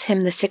hands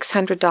him the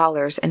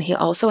 $600, and he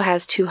also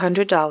has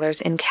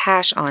 $200 in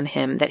cash on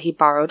him that he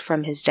borrowed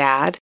from his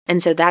dad,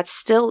 and so that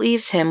still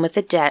leaves him with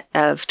a debt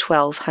of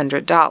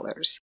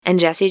 $1,200. And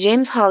Jesse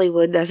James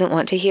Hollywood doesn't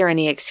want to hear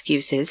any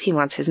excuses. He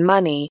wants his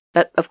money,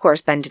 but of course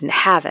Ben didn't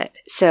have it.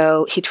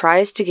 So he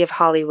tries to give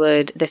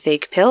Hollywood the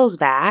fake pills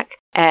back,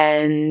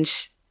 and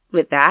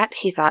with that,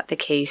 he thought the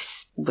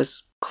case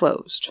was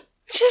closed.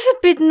 Which is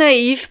a bit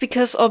naive,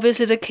 because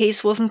obviously the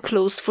case wasn't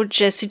closed for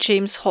Jesse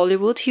James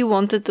Hollywood. He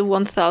wanted the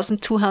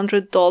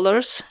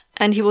 $1,200,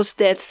 and he was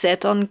dead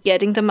set on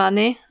getting the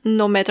money,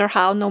 no matter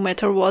how, no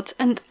matter what.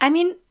 And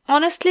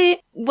honestly,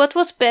 what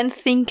was Ben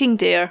thinking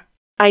there?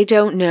 I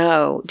don't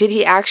know. Did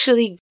he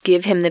actually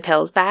give him the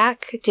pills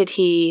back? Did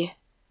he?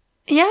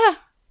 Yeah.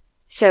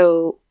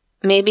 So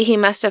maybe he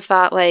must have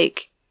thought,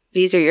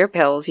 these are your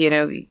pills,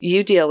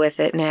 you deal with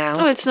it now.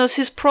 Oh, it's not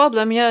his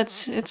problem. Yeah,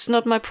 it's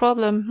not my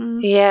problem.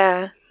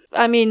 Yeah.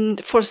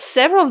 For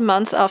several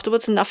months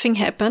afterwards, nothing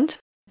happened.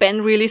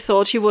 Ben really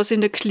thought he was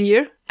in the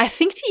clear. I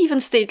think they even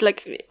stayed,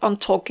 on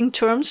talking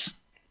terms,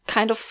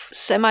 kind of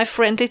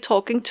semi-friendly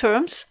talking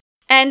terms.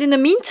 And in the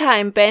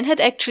meantime, Ben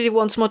had actually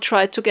once more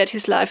tried to get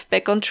his life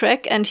back on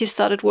track, and he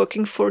started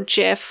working for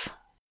Jeff.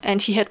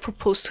 And he had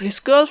proposed to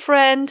his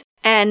girlfriend.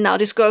 And now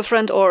this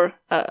girlfriend or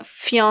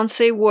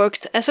fiancé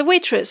worked as a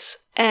waitress.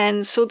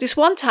 And so this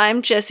one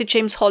time, Jesse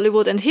James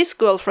Hollywood and his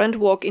girlfriend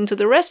walk into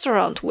the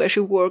restaurant where she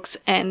works,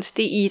 and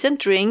they eat and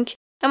drink.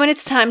 And when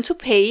it's time to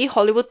pay,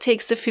 Hollywood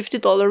takes the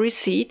 $50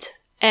 receipt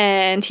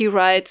and he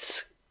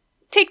writes,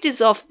 "Take this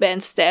off,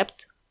 Ben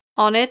stepped,"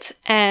 on it,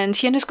 and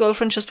he and his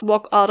girlfriend just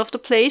walk out of the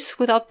place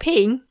without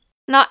paying.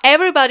 Now,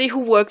 everybody who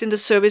worked in the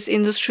service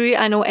industry,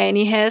 I know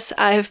Annie has,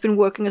 I have been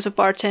working as a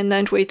bartender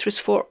and waitress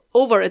for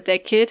over a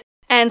decade.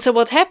 And so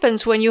what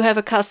happens when you have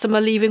a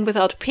customer leaving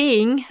without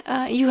paying,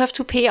 you have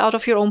to pay out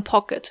of your own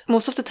pocket.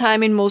 Most of the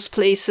time in most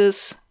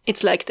places,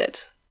 it's like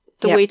that.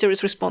 The waiter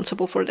is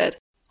responsible for that.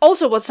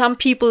 Also, what some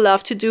people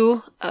love to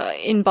do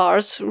in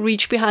bars,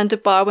 reach behind the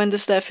bar when the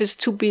staff is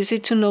too busy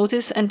to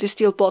notice and they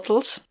steal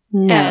bottles.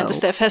 No. And the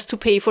staff has to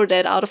pay for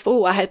that out of,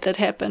 I had that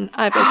happen.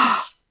 I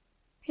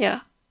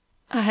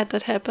had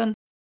that happen.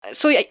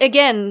 So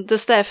again, the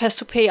staff has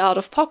to pay out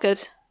of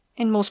pocket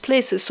in most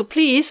places. So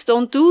please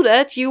don't do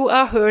that. You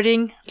are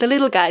hurting the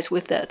little guys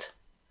with that.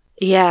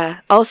 Yeah.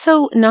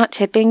 Also, not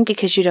tipping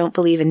because you don't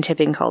believe in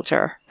tipping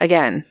culture.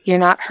 Again, you're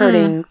not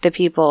hurting the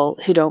people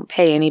who don't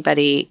pay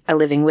anybody a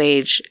living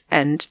wage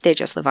and they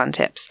just live on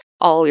tips.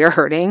 All you're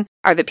hurting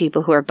are the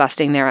people who are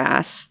busting their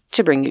ass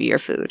to bring you your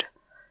food.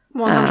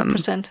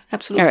 100%.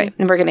 Absolutely. All right.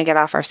 And we're going to get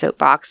off our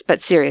soapbox,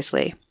 but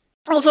seriously.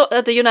 Also,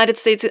 the United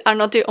States are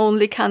not the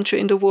only country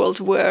in the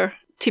world where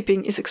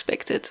tipping is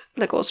expected.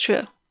 Like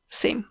Austria,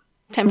 same.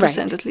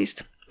 10% at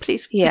least.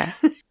 Please. Yeah.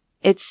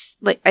 It's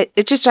like,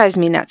 it just drives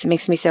me nuts. It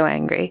makes me so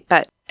angry.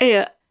 But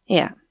yeah.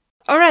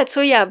 All right.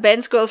 So yeah,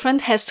 Ben's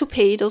girlfriend has to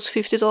pay those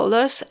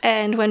 $50.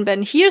 And when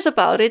Ben hears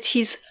about it,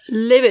 he's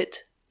livid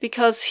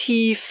because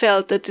he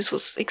felt that this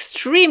was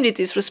extremely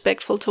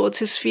disrespectful towards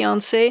his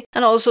fiancée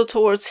and also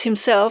towards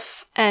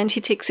himself. And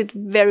he takes it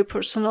very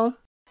personal.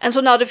 And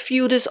so now the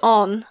feud is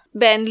on.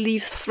 Ben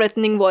leaves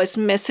threatening voice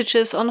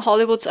messages on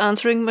Hollywood's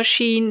answering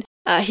machine.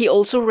 He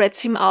also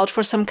rats him out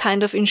for some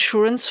kind of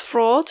insurance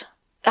fraud.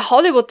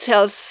 Hollywood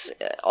tells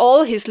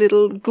all his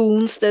little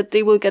goons that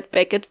they will get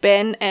back at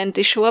Ben, and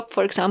they show up,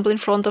 for example, in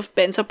front of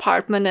Ben's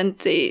apartment, and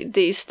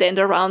they stand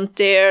around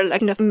there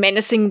like in a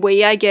menacing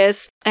way, I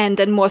guess. And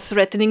then more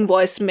threatening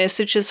voice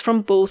messages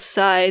from both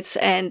sides,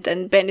 and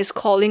then Ben is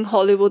calling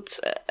Hollywood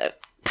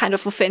kind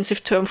of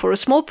offensive term for a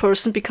small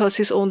person because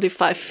he's only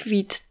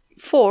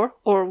 5'4"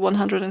 or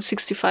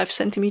 165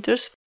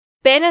 centimeters.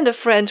 Ben and a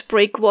friend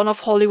break one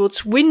of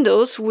Hollywood's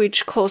windows,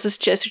 which causes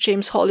Jesse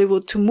James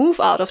Hollywood to move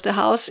out of the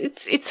house.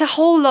 It's a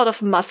whole lot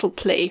of muscle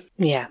play.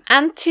 Yeah.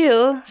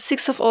 Until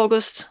 6th of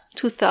August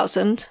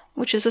 2000,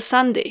 which is a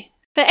Sunday.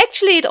 But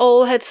actually it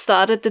all had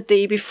started the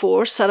day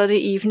before, Saturday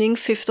evening,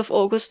 5th of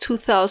August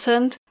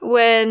 2000,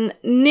 when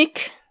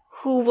Nick,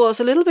 who was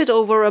a little bit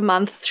over a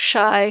month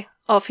shy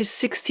of his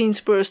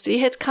 16th birthday,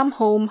 had come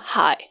home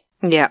high.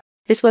 Yeah.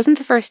 This wasn't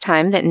the first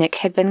time that Nick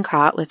had been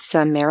caught with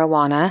some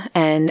marijuana,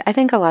 and I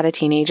think a lot of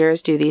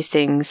teenagers do these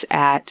things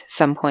at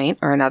some point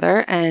or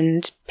another,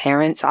 and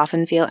parents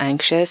often feel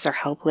anxious or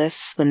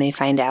helpless when they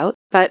find out.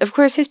 But of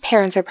course his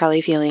parents are probably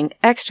feeling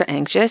extra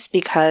anxious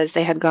because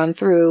they had gone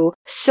through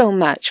so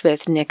much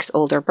with Nick's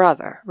older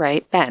brother,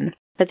 right, Ben?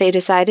 But they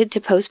decided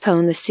to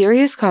postpone the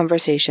serious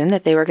conversation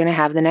that they were going to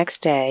have the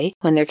next day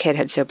when their kid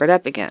had sobered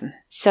up again.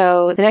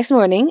 So the next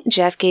morning,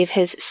 Jeff gave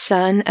his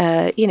son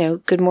a,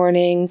 good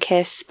morning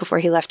kiss before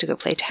he left to go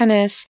play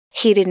tennis.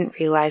 He didn't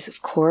realize,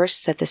 of course,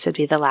 that this would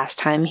be the last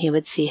time he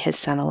would see his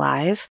son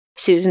alive.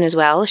 Susan as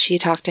well, she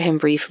talked to him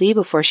briefly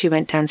before she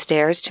went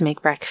downstairs to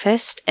make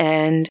breakfast,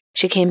 and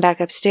she came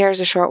back upstairs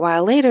a short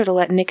while later to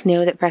let Nick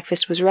know that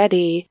breakfast was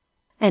ready,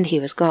 and he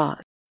was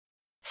gone.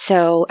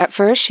 So, at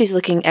first, she's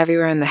looking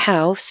everywhere in the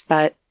house,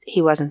 but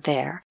he wasn't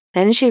there.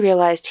 Then she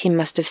realized he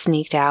must have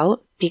sneaked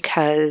out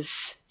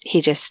because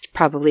he just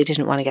probably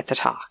didn't want to get the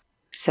talk.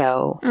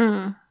 So,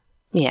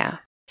 yeah.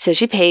 So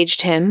she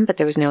paged him, but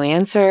there was no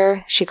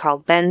answer. She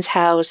called Ben's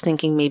house,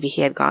 thinking maybe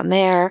he had gone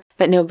there,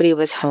 but nobody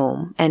was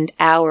home, and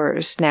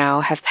hours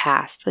now have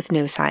passed with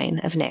no sign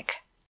of Nick.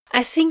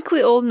 I think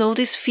we all know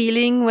this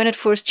feeling when at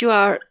first you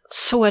are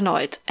so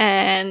annoyed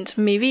and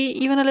maybe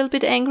even a little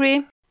bit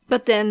angry,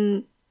 but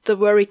then the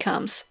worry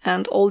comes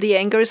and all the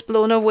anger is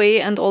blown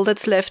away and all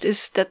that's left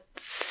is that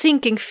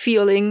sinking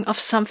feeling of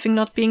something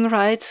not being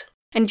right.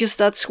 And you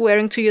start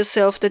swearing to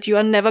yourself that you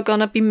are never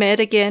gonna be mad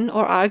again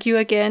or argue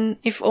again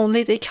if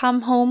only they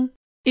come home,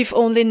 if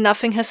only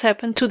nothing has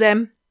happened to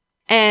them.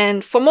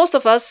 And for most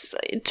of us,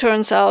 it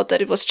turns out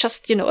that it was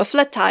just, a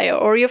flat tire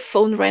or your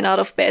phone ran out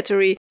of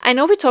battery. I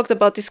know we talked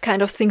about these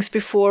kind of things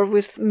before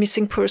with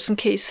missing person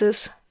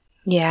cases.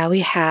 Yeah,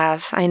 we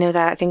have. I know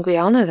that. I think we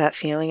all know that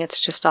feeling.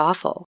 It's just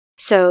awful.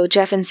 So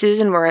Jeff and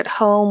Susan were at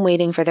home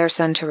waiting for their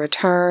son to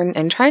return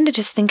and trying to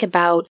just think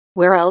about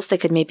where else they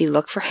could maybe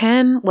look for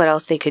him, what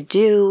else they could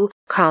do,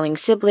 calling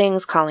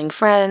siblings, calling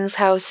friends,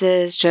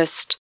 houses,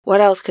 just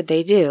what else could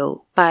they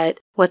do? But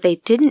what they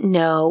didn't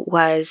know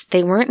was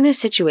they weren't in a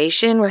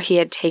situation where he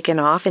had taken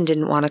off and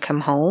didn't want to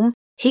come home.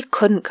 He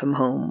couldn't come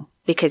home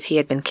because he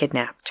had been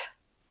kidnapped.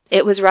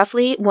 It was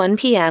roughly 1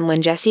 p.m.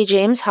 when Jesse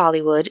James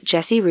Hollywood,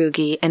 Jesse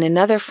Ruge, and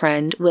another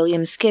friend,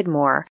 William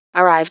Skidmore,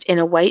 arrived in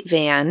a white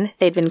van.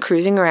 They'd been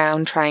cruising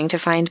around trying to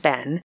find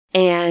Ben,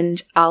 and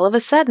all of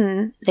a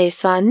sudden, they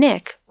saw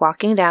Nick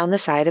walking down the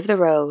side of the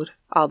road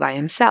all by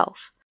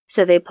himself.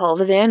 So they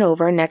pulled the van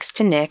over next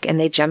to Nick, and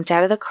they jumped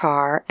out of the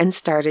car and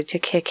started to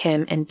kick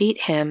him and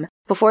beat him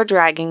before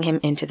dragging him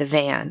into the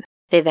van.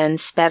 They then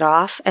sped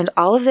off, and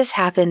all of this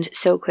happened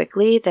so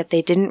quickly that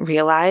they didn't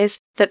realize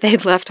that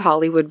they'd left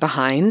Hollywood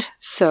behind.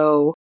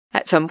 So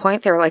at some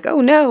point they were like,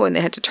 oh no, and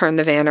they had to turn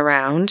the van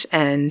around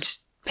and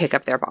pick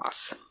up their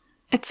boss.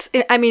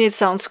 It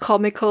sounds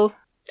comical.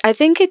 I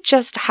think it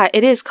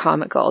is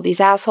comical. These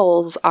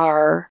assholes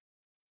are...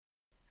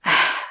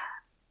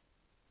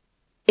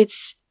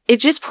 It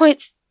just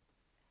points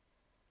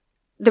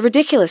the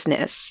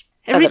ridiculousness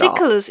of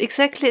Ridiculous, it all.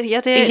 Exactly.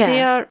 Yeah,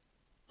 they are...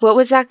 What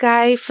was that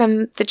guy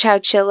from the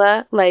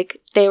Chowchilla?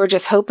 Like, they were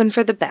just hoping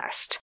for the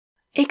best.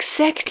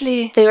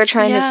 Exactly. They were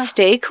trying to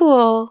stay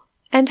cool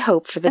and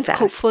hope for the best.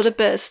 Hope for the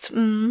best.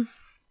 Mm.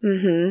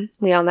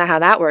 Mm-hmm. We all know how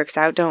that works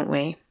out, don't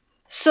we?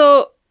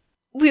 So,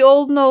 we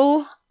all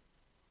know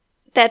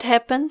that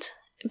happened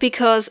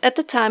because at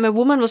the time a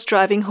woman was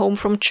driving home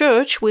from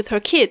church with her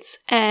kids,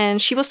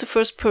 and she was the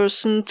first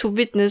person to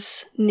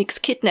witness Nick's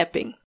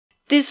kidnapping.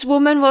 This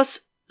woman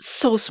was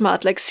so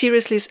smart, like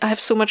seriously, I have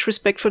so much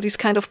respect for these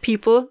kind of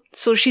people.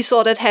 So she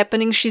saw that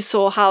happening. She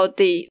saw how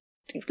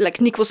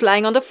Nick was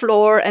lying on the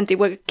floor and they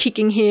were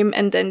kicking him,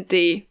 and then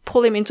they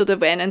pull him into the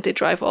van and they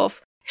drive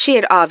off. She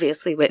had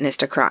obviously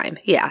witnessed a crime.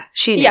 Yeah,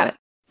 she knew it.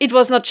 It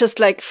was not just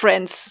like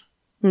friends.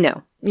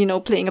 No.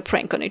 Playing a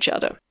prank on each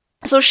other.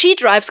 So she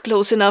drives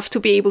close enough to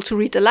be able to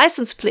read the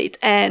license plate,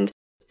 and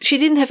she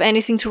didn't have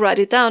anything to write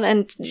it down,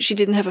 and she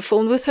didn't have a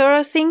phone with her,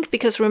 I think,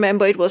 because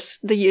remember, it was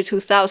the year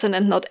 2000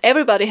 and not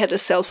everybody had a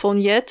cell phone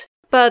yet.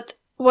 But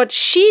what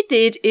she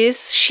did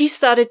is she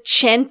started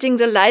chanting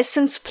the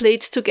license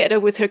plate together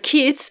with her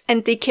kids,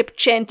 and they kept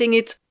chanting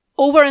it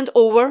over and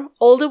over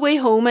all the way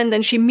home, and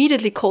then she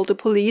immediately called the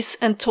police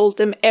and told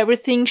them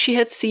everything she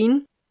had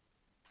seen.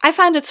 I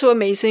find it so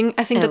amazing.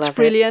 I think that's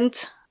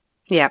brilliant.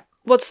 Yeah.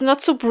 What's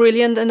not so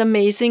brilliant and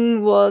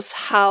amazing was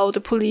how the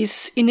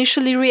police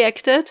initially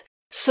reacted.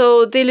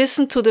 So they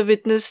listened to the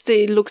witness,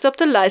 they looked up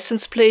the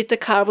license plate, the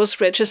car was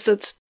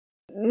registered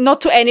not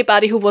to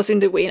anybody who was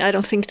in the way. I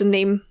don't think the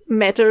name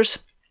matters.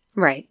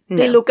 Right. No.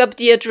 They look up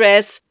the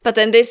address, but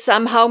then they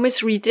somehow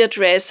misread the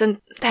address, and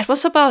that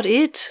was about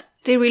it.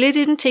 They really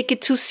didn't take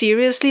it too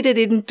seriously, they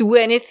didn't do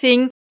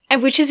anything.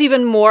 And which is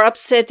even more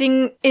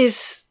upsetting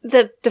is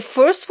that the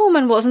first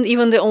woman wasn't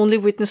even the only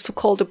witness to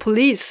call the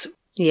police.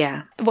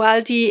 Yeah.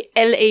 While the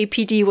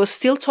LAPD was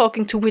still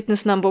talking to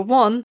witness number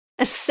 1,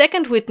 a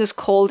second witness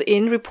called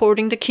in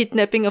reporting the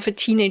kidnapping of a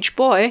teenage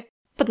boy,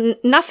 but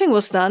nothing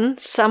was done.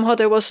 Somehow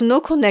there was no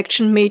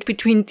connection made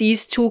between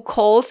these two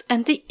calls,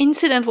 and the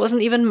incident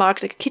wasn't even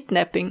marked a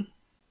kidnapping.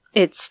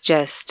 It's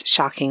just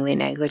shockingly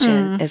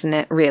negligent, isn't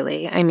it?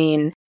 Really. I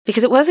mean,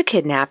 because it was a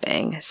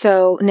kidnapping.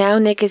 So now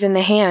Nick is in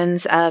the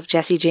hands of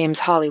Jesse James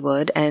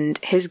Hollywood and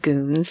his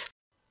goons.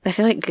 I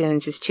feel like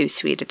goons is too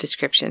sweet a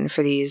description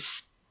for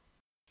these.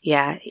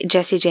 Yeah,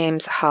 Jesse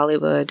James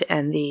Hollywood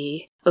and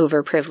the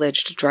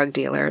overprivileged drug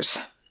dealers.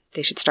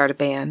 They should start a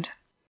band.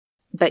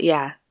 But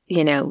yeah,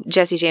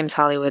 Jesse James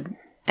Hollywood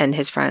and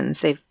his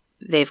friends,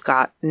 they've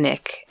got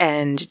Nick,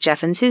 and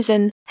Jeff and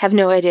Susan have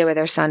no idea where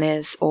their son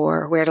is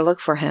or where to look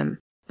for him.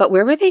 But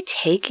where were they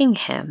taking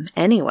him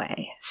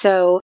anyway?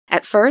 So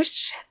at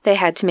first, they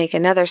had to make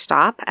another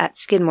stop at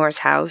Skidmore's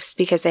house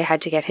because they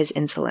had to get his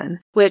insulin,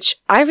 which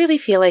I really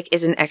feel like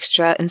is an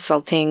extra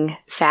insulting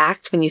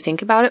fact when you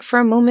think about it for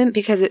a moment,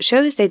 because it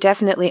shows they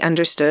definitely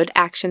understood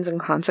actions and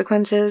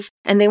consequences,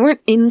 and they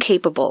weren't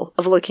incapable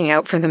of looking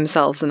out for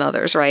themselves and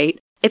others, right?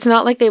 It's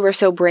not like they were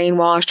so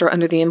brainwashed or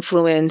under the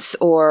influence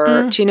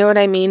or, do you know what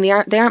I mean? They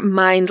aren't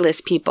mindless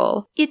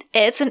people. It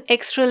adds an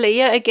extra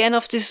layer again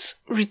of this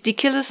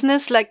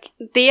ridiculousness, like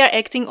they are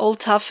acting all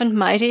tough and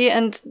mighty,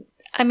 and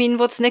I mean,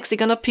 what's next? They're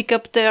gonna pick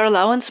up their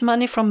allowance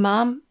money from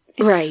mom?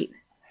 Right.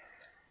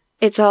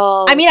 It's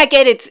all... I mean, I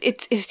get it.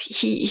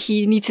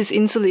 He needs his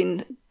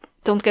insulin.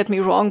 Don't get me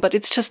wrong, but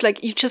it's just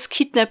like, you just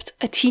kidnapped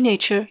a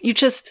teenager.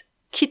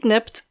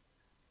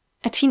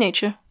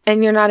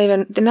 And they're not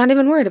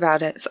even worried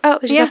about it. So,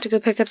 we just have to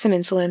go pick up some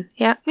insulin.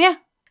 Yeah. Yeah.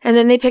 And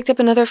then they picked up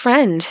another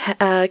friend,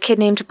 a kid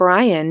named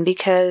Brian,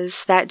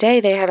 because that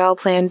day they had all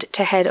planned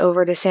to head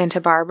over to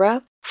Santa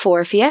Barbara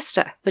for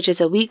Fiesta, which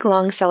is a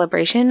week-long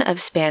celebration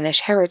of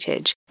Spanish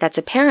heritage that's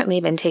apparently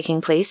been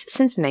taking place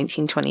since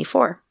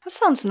 1924. That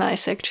sounds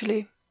nice,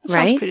 actually. That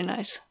right? sounds pretty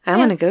nice. I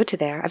want to go to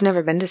there. I've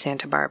never been to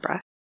Santa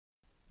Barbara.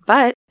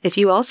 But if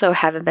you also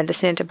haven't been to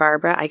Santa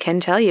Barbara, I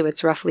can tell you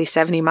it's roughly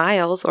 70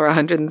 miles or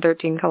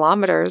 113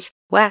 kilometers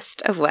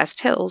west of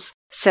West Hills.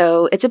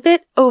 So it's a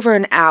bit over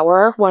an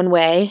hour one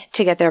way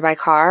to get there by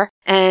car.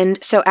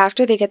 And so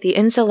after they get the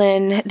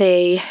insulin,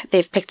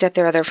 they've picked up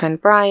their other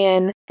friend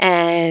Brian.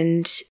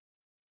 And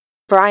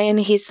Brian,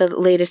 he's the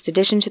latest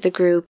addition to the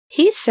group.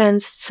 He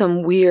sensed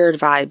some weird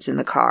vibes in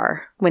the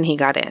car when he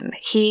got in.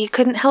 He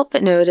couldn't help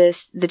but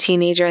notice the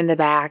teenager in the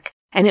back.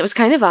 And it was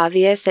kind of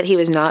obvious that he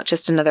was not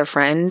just another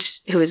friend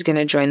who was going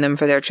to join them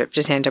for their trip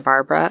to Santa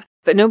Barbara.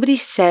 But nobody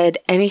said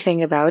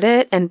anything about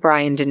it, and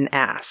Brian didn't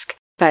ask.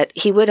 But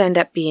he would end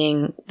up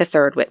being the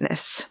third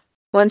witness.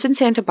 Once in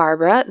Santa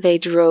Barbara, they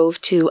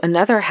drove to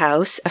another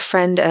house, a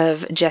friend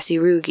of Jesse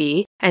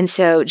Ruge. And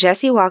so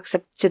Jesse walks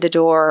up to the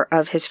door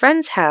of his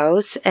friend's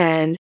house,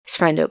 and his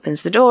friend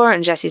opens the door,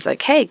 and Jesse's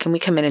like, hey, can we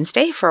come in and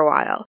stay for a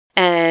while?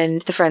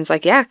 And the friend's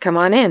like, yeah, come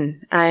on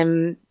in.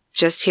 I'm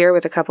just here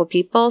with a couple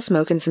people,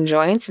 smoking some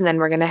joints, and then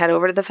we're going to head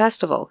over to the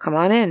festival. Come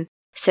on in.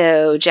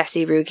 So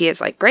Jesse Ruge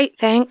is like, great,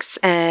 thanks.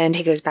 And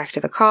he goes back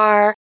to the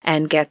car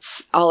and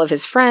gets all of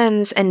his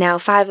friends, and now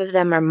 5 of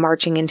them are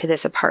marching into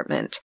this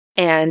apartment.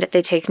 And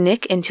they take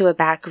Nick into a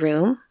back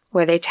room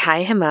where they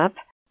tie him up,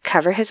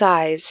 cover his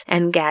eyes,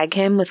 and gag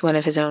him with one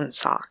of his own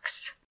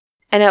socks.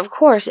 And of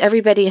course,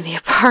 everybody in the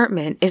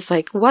apartment is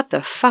like, what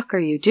the fuck are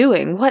you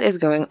doing? What is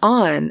going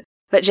on?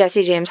 But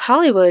Jesse James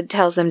Hollywood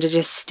tells them to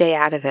just stay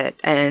out of it,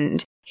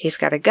 and he's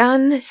got a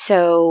gun,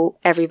 so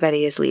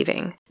everybody is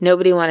leaving.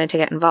 Nobody wanted to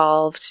get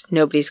involved.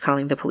 Nobody's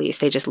calling the police.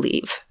 They just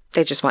leave.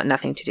 They just want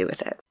nothing to do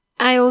with it.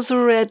 I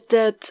also read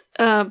that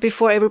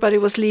before everybody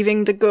was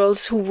leaving, the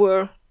girls who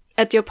were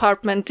at the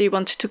apartment, they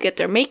wanted to get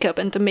their makeup,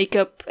 and the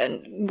makeup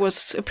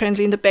was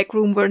apparently in the back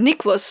room where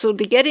Nick was. So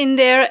they get in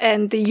there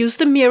and they use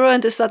the mirror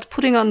and they start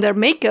putting on their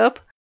makeup.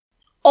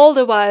 All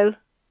the while,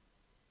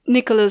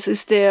 Nicholas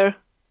is there,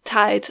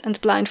 tied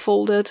and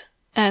blindfolded.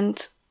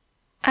 And,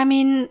 I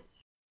mean,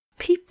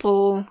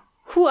 people.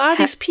 Who are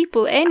these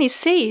people? Annie,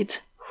 say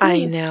it. Who?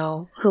 I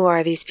know. Who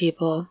are these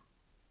people?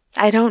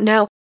 I don't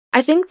know.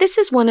 I think this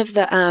is one of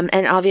the,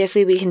 and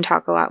obviously we can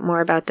talk a lot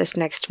more about this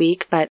next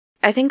week, but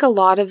I think a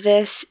lot of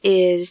this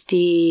is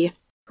the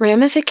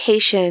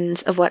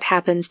ramifications of what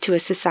happens to a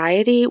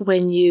society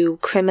when you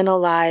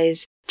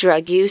criminalize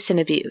drug use and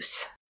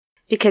abuse.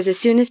 Because as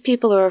soon as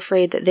people are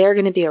afraid that they're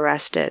going to be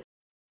arrested,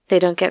 they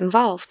don't get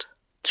involved.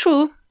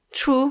 True.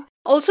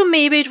 Also,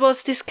 maybe it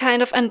was this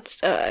kind of, and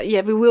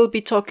we will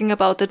be talking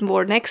about that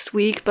more next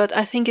week, but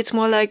I think it's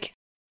more like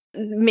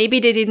maybe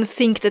they didn't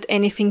think that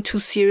anything too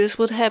serious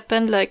would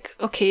happen. Like,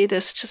 okay,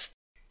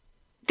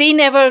 they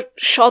never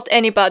shot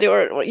anybody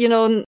or,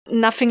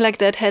 nothing like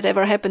that had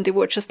ever happened. They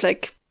were just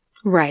like...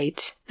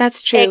 Right.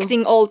 That's true.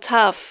 Acting all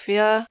tough,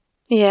 yeah.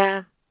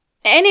 Yeah.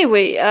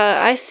 Anyway,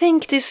 I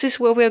think this is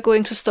where we're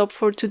going to stop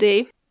for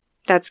today.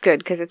 That's good,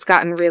 because it's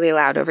gotten really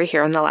loud over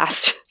here in the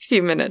last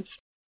few minutes.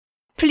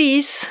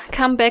 Please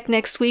come back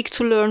next week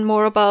to learn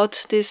more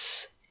about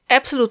this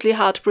absolutely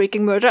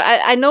heartbreaking murder.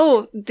 I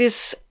know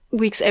this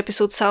week's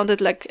episode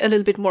sounded like a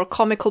little bit more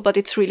comical, but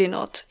it's really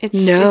not.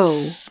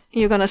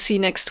 You're gonna see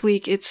next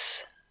week.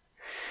 It's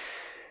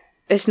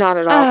not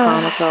at all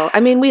comical.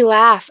 I mean, we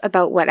laugh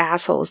about what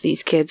assholes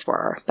these kids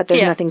were, but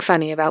there's nothing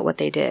funny about what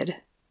they did.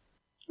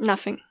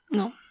 Nothing.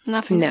 No.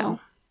 Nothing. No.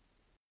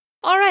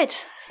 All right.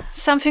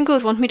 Something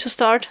good. Want me to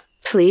start?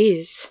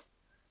 Please.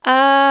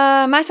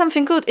 My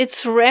something good.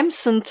 It's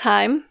Ramson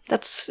time.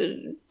 That's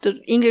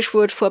the English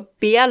word for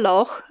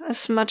Bärlauch,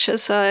 as much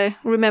as I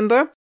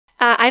remember.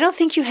 I don't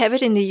think you have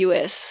it in the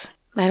US.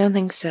 I don't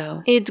think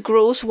so. It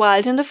grows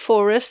wild in the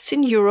forests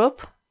in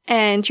Europe,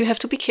 and you have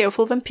to be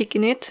careful when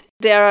picking it.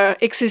 There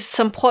exists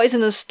some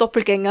poisonous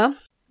doppelganger,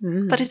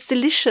 but it's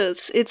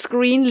delicious. It's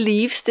green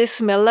leaves, they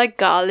smell like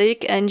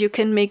garlic, and you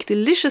can make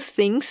delicious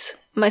things.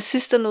 My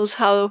sister knows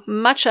how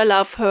much I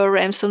love her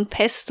Ramson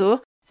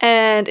pesto,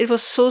 and it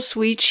was so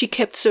sweet. She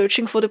kept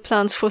searching for the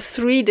plants for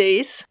 3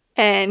 days,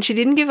 and she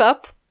didn't give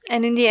up.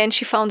 And in the end,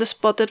 she found a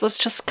spot that was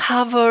just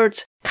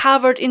covered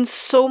in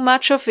so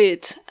much of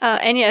it.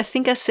 Annie, I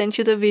think I sent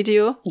you the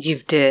video.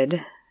 You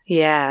did.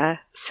 Yeah,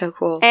 so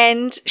cool.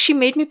 And she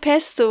made me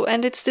pesto,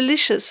 and it's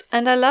delicious.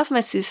 And I love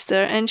my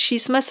sister, and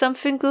she's my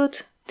something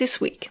good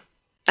this week.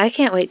 I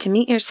can't wait to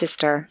meet your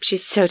sister.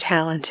 She's so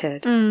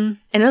talented. And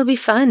it'll be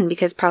fun,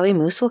 because probably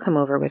Moose will come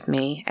over with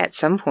me at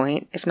some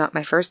point, if not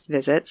my first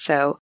visit.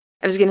 So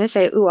I was going to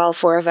say, all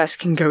 4 of us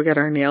can go get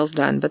our nails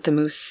done, but the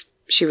Moose...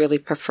 She really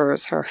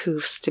prefers her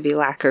hoofs to be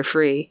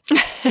lacquer-free.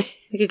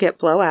 You could get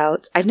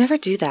blowouts. I'd never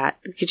do that.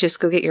 You could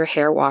just go get your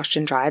hair washed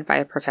and dried by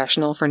a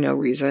professional for no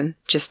reason,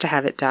 just to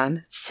have it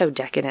done. It's so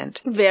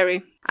decadent.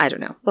 Very. I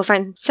don't know. We'll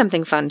find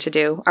something fun to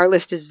do. Our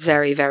list is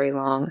very, very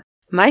long.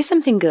 My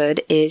something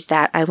good is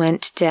that I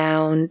went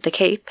down the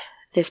Cape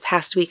this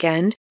past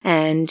weekend,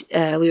 and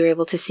we were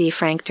able to see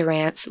Frank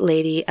Durant's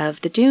Lady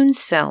of the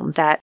Dunes film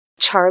that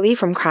Charlie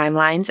from Crime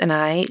Lines and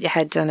I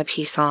had done a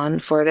piece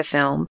on for the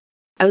film.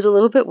 I was a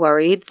little bit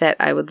worried that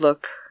I would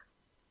look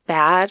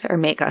bad or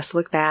make us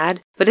look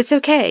bad, but it's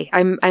okay.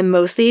 I'm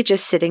mostly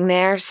just sitting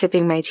there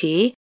sipping my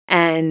tea,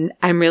 and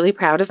I'm really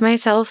proud of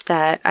myself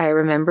that I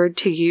remembered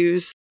to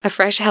use a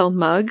Fresh Hell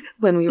mug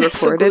when we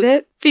recorded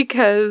it,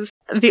 because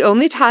the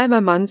only time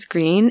I'm on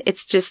screen,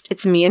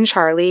 it's me and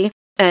Charlie,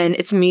 and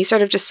it's me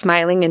sort of just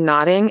smiling and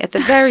nodding at the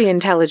very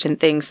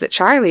intelligent things that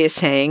Charlie is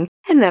saying,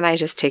 and then I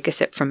just take a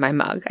sip from my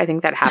mug. I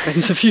think that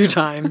happens a few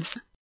times.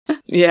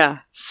 Yeah,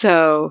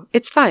 so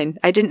it's fine.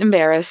 I didn't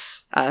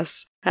embarrass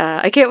us.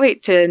 I can't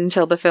wait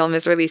until the film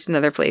is released in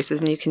other places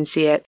and you can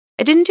see it.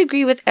 I didn't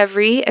agree with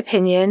every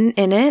opinion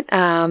in it,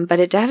 but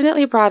it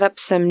definitely brought up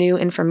some new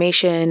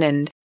information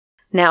and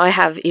now I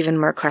have even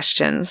more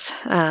questions.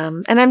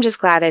 And I'm just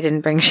glad I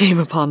didn't bring shame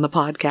upon the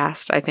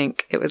podcast. I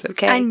think it was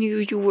okay. I knew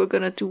you were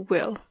going to do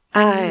well.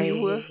 I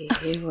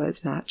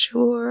was not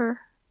sure.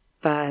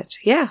 But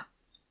yeah,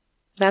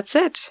 that's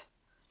it.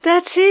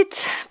 That's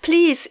it.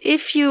 Please,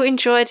 if you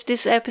enjoyed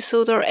this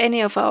episode or any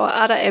of our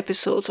other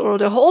episodes or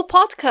the whole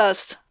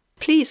podcast,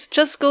 please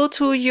just go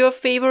to your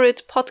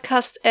favorite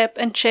podcast app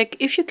and check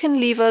if you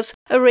can leave us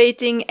a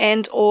rating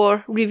and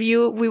or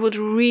review. We would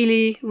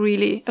really,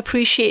 really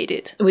appreciate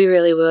it. We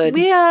really would.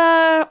 We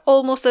are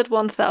almost at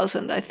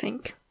 1,000, I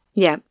think.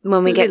 Yeah,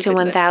 when we get to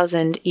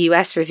 1,000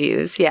 US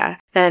reviews,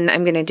 then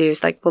I'm going to do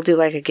we'll do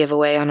like a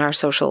giveaway on our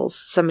socials.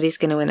 Somebody's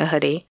going to win a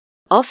hoodie.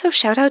 Also,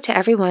 shout out to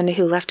everyone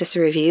who left us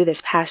a review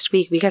this past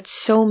week. We got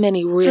so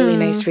many really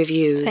nice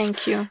reviews.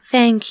 Thank you.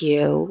 Thank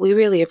you. We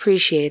really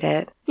appreciate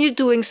it. You're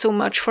doing so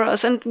much for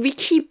us, and we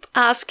keep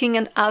asking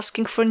and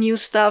asking for new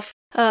stuff.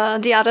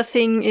 The other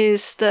thing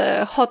is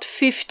the Hot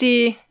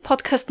 50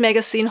 podcast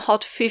magazine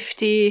Hot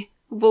 50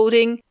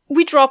 voting.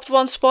 We dropped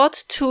one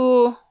spot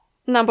to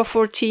number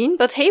 14,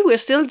 but hey, we're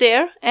still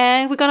there,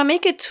 and we're gonna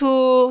make it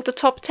to the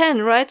top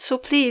 10, right? So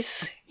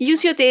please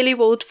use your daily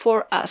vote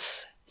for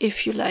us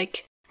if you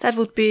like. That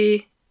would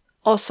be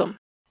awesome.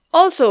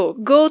 Also,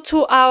 go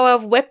to our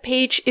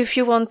webpage if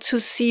you want to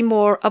see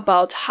more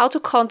about how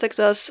to contact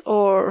us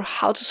or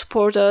how to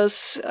support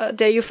us.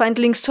 There you find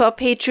links to our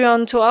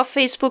Patreon, to our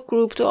Facebook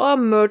group, to our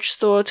merch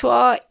store, to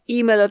our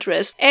email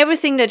address.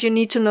 Everything that you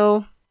need to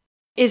know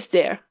is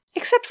there,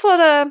 except for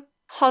the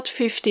Hot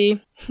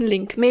 50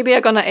 link. Maybe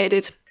I'm gonna add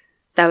it.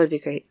 That would be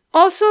great.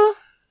 Also,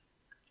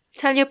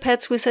 tell your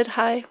pets we said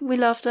hi. We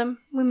love them.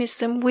 We miss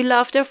them. We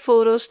love their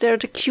photos. They're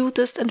the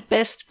cutest and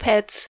best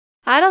pets.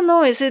 I don't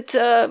know, is it...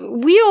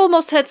 we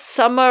almost had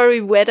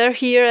summery weather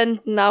here, and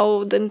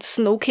now then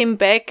snow came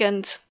back,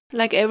 and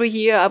like every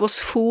year I was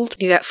fooled.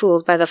 You got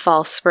fooled by the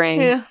false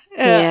spring. Yeah.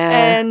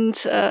 And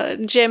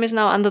Jem is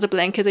now under the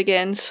blanket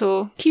again,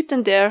 so keep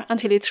them there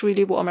until it's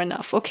really warm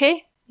enough,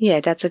 okay? Yeah,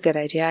 that's a good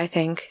idea, I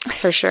think.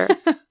 For sure.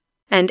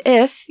 And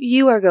if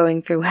you are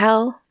going through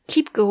hell...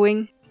 keep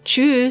going.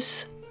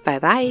 Tschüss.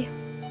 Bye-bye.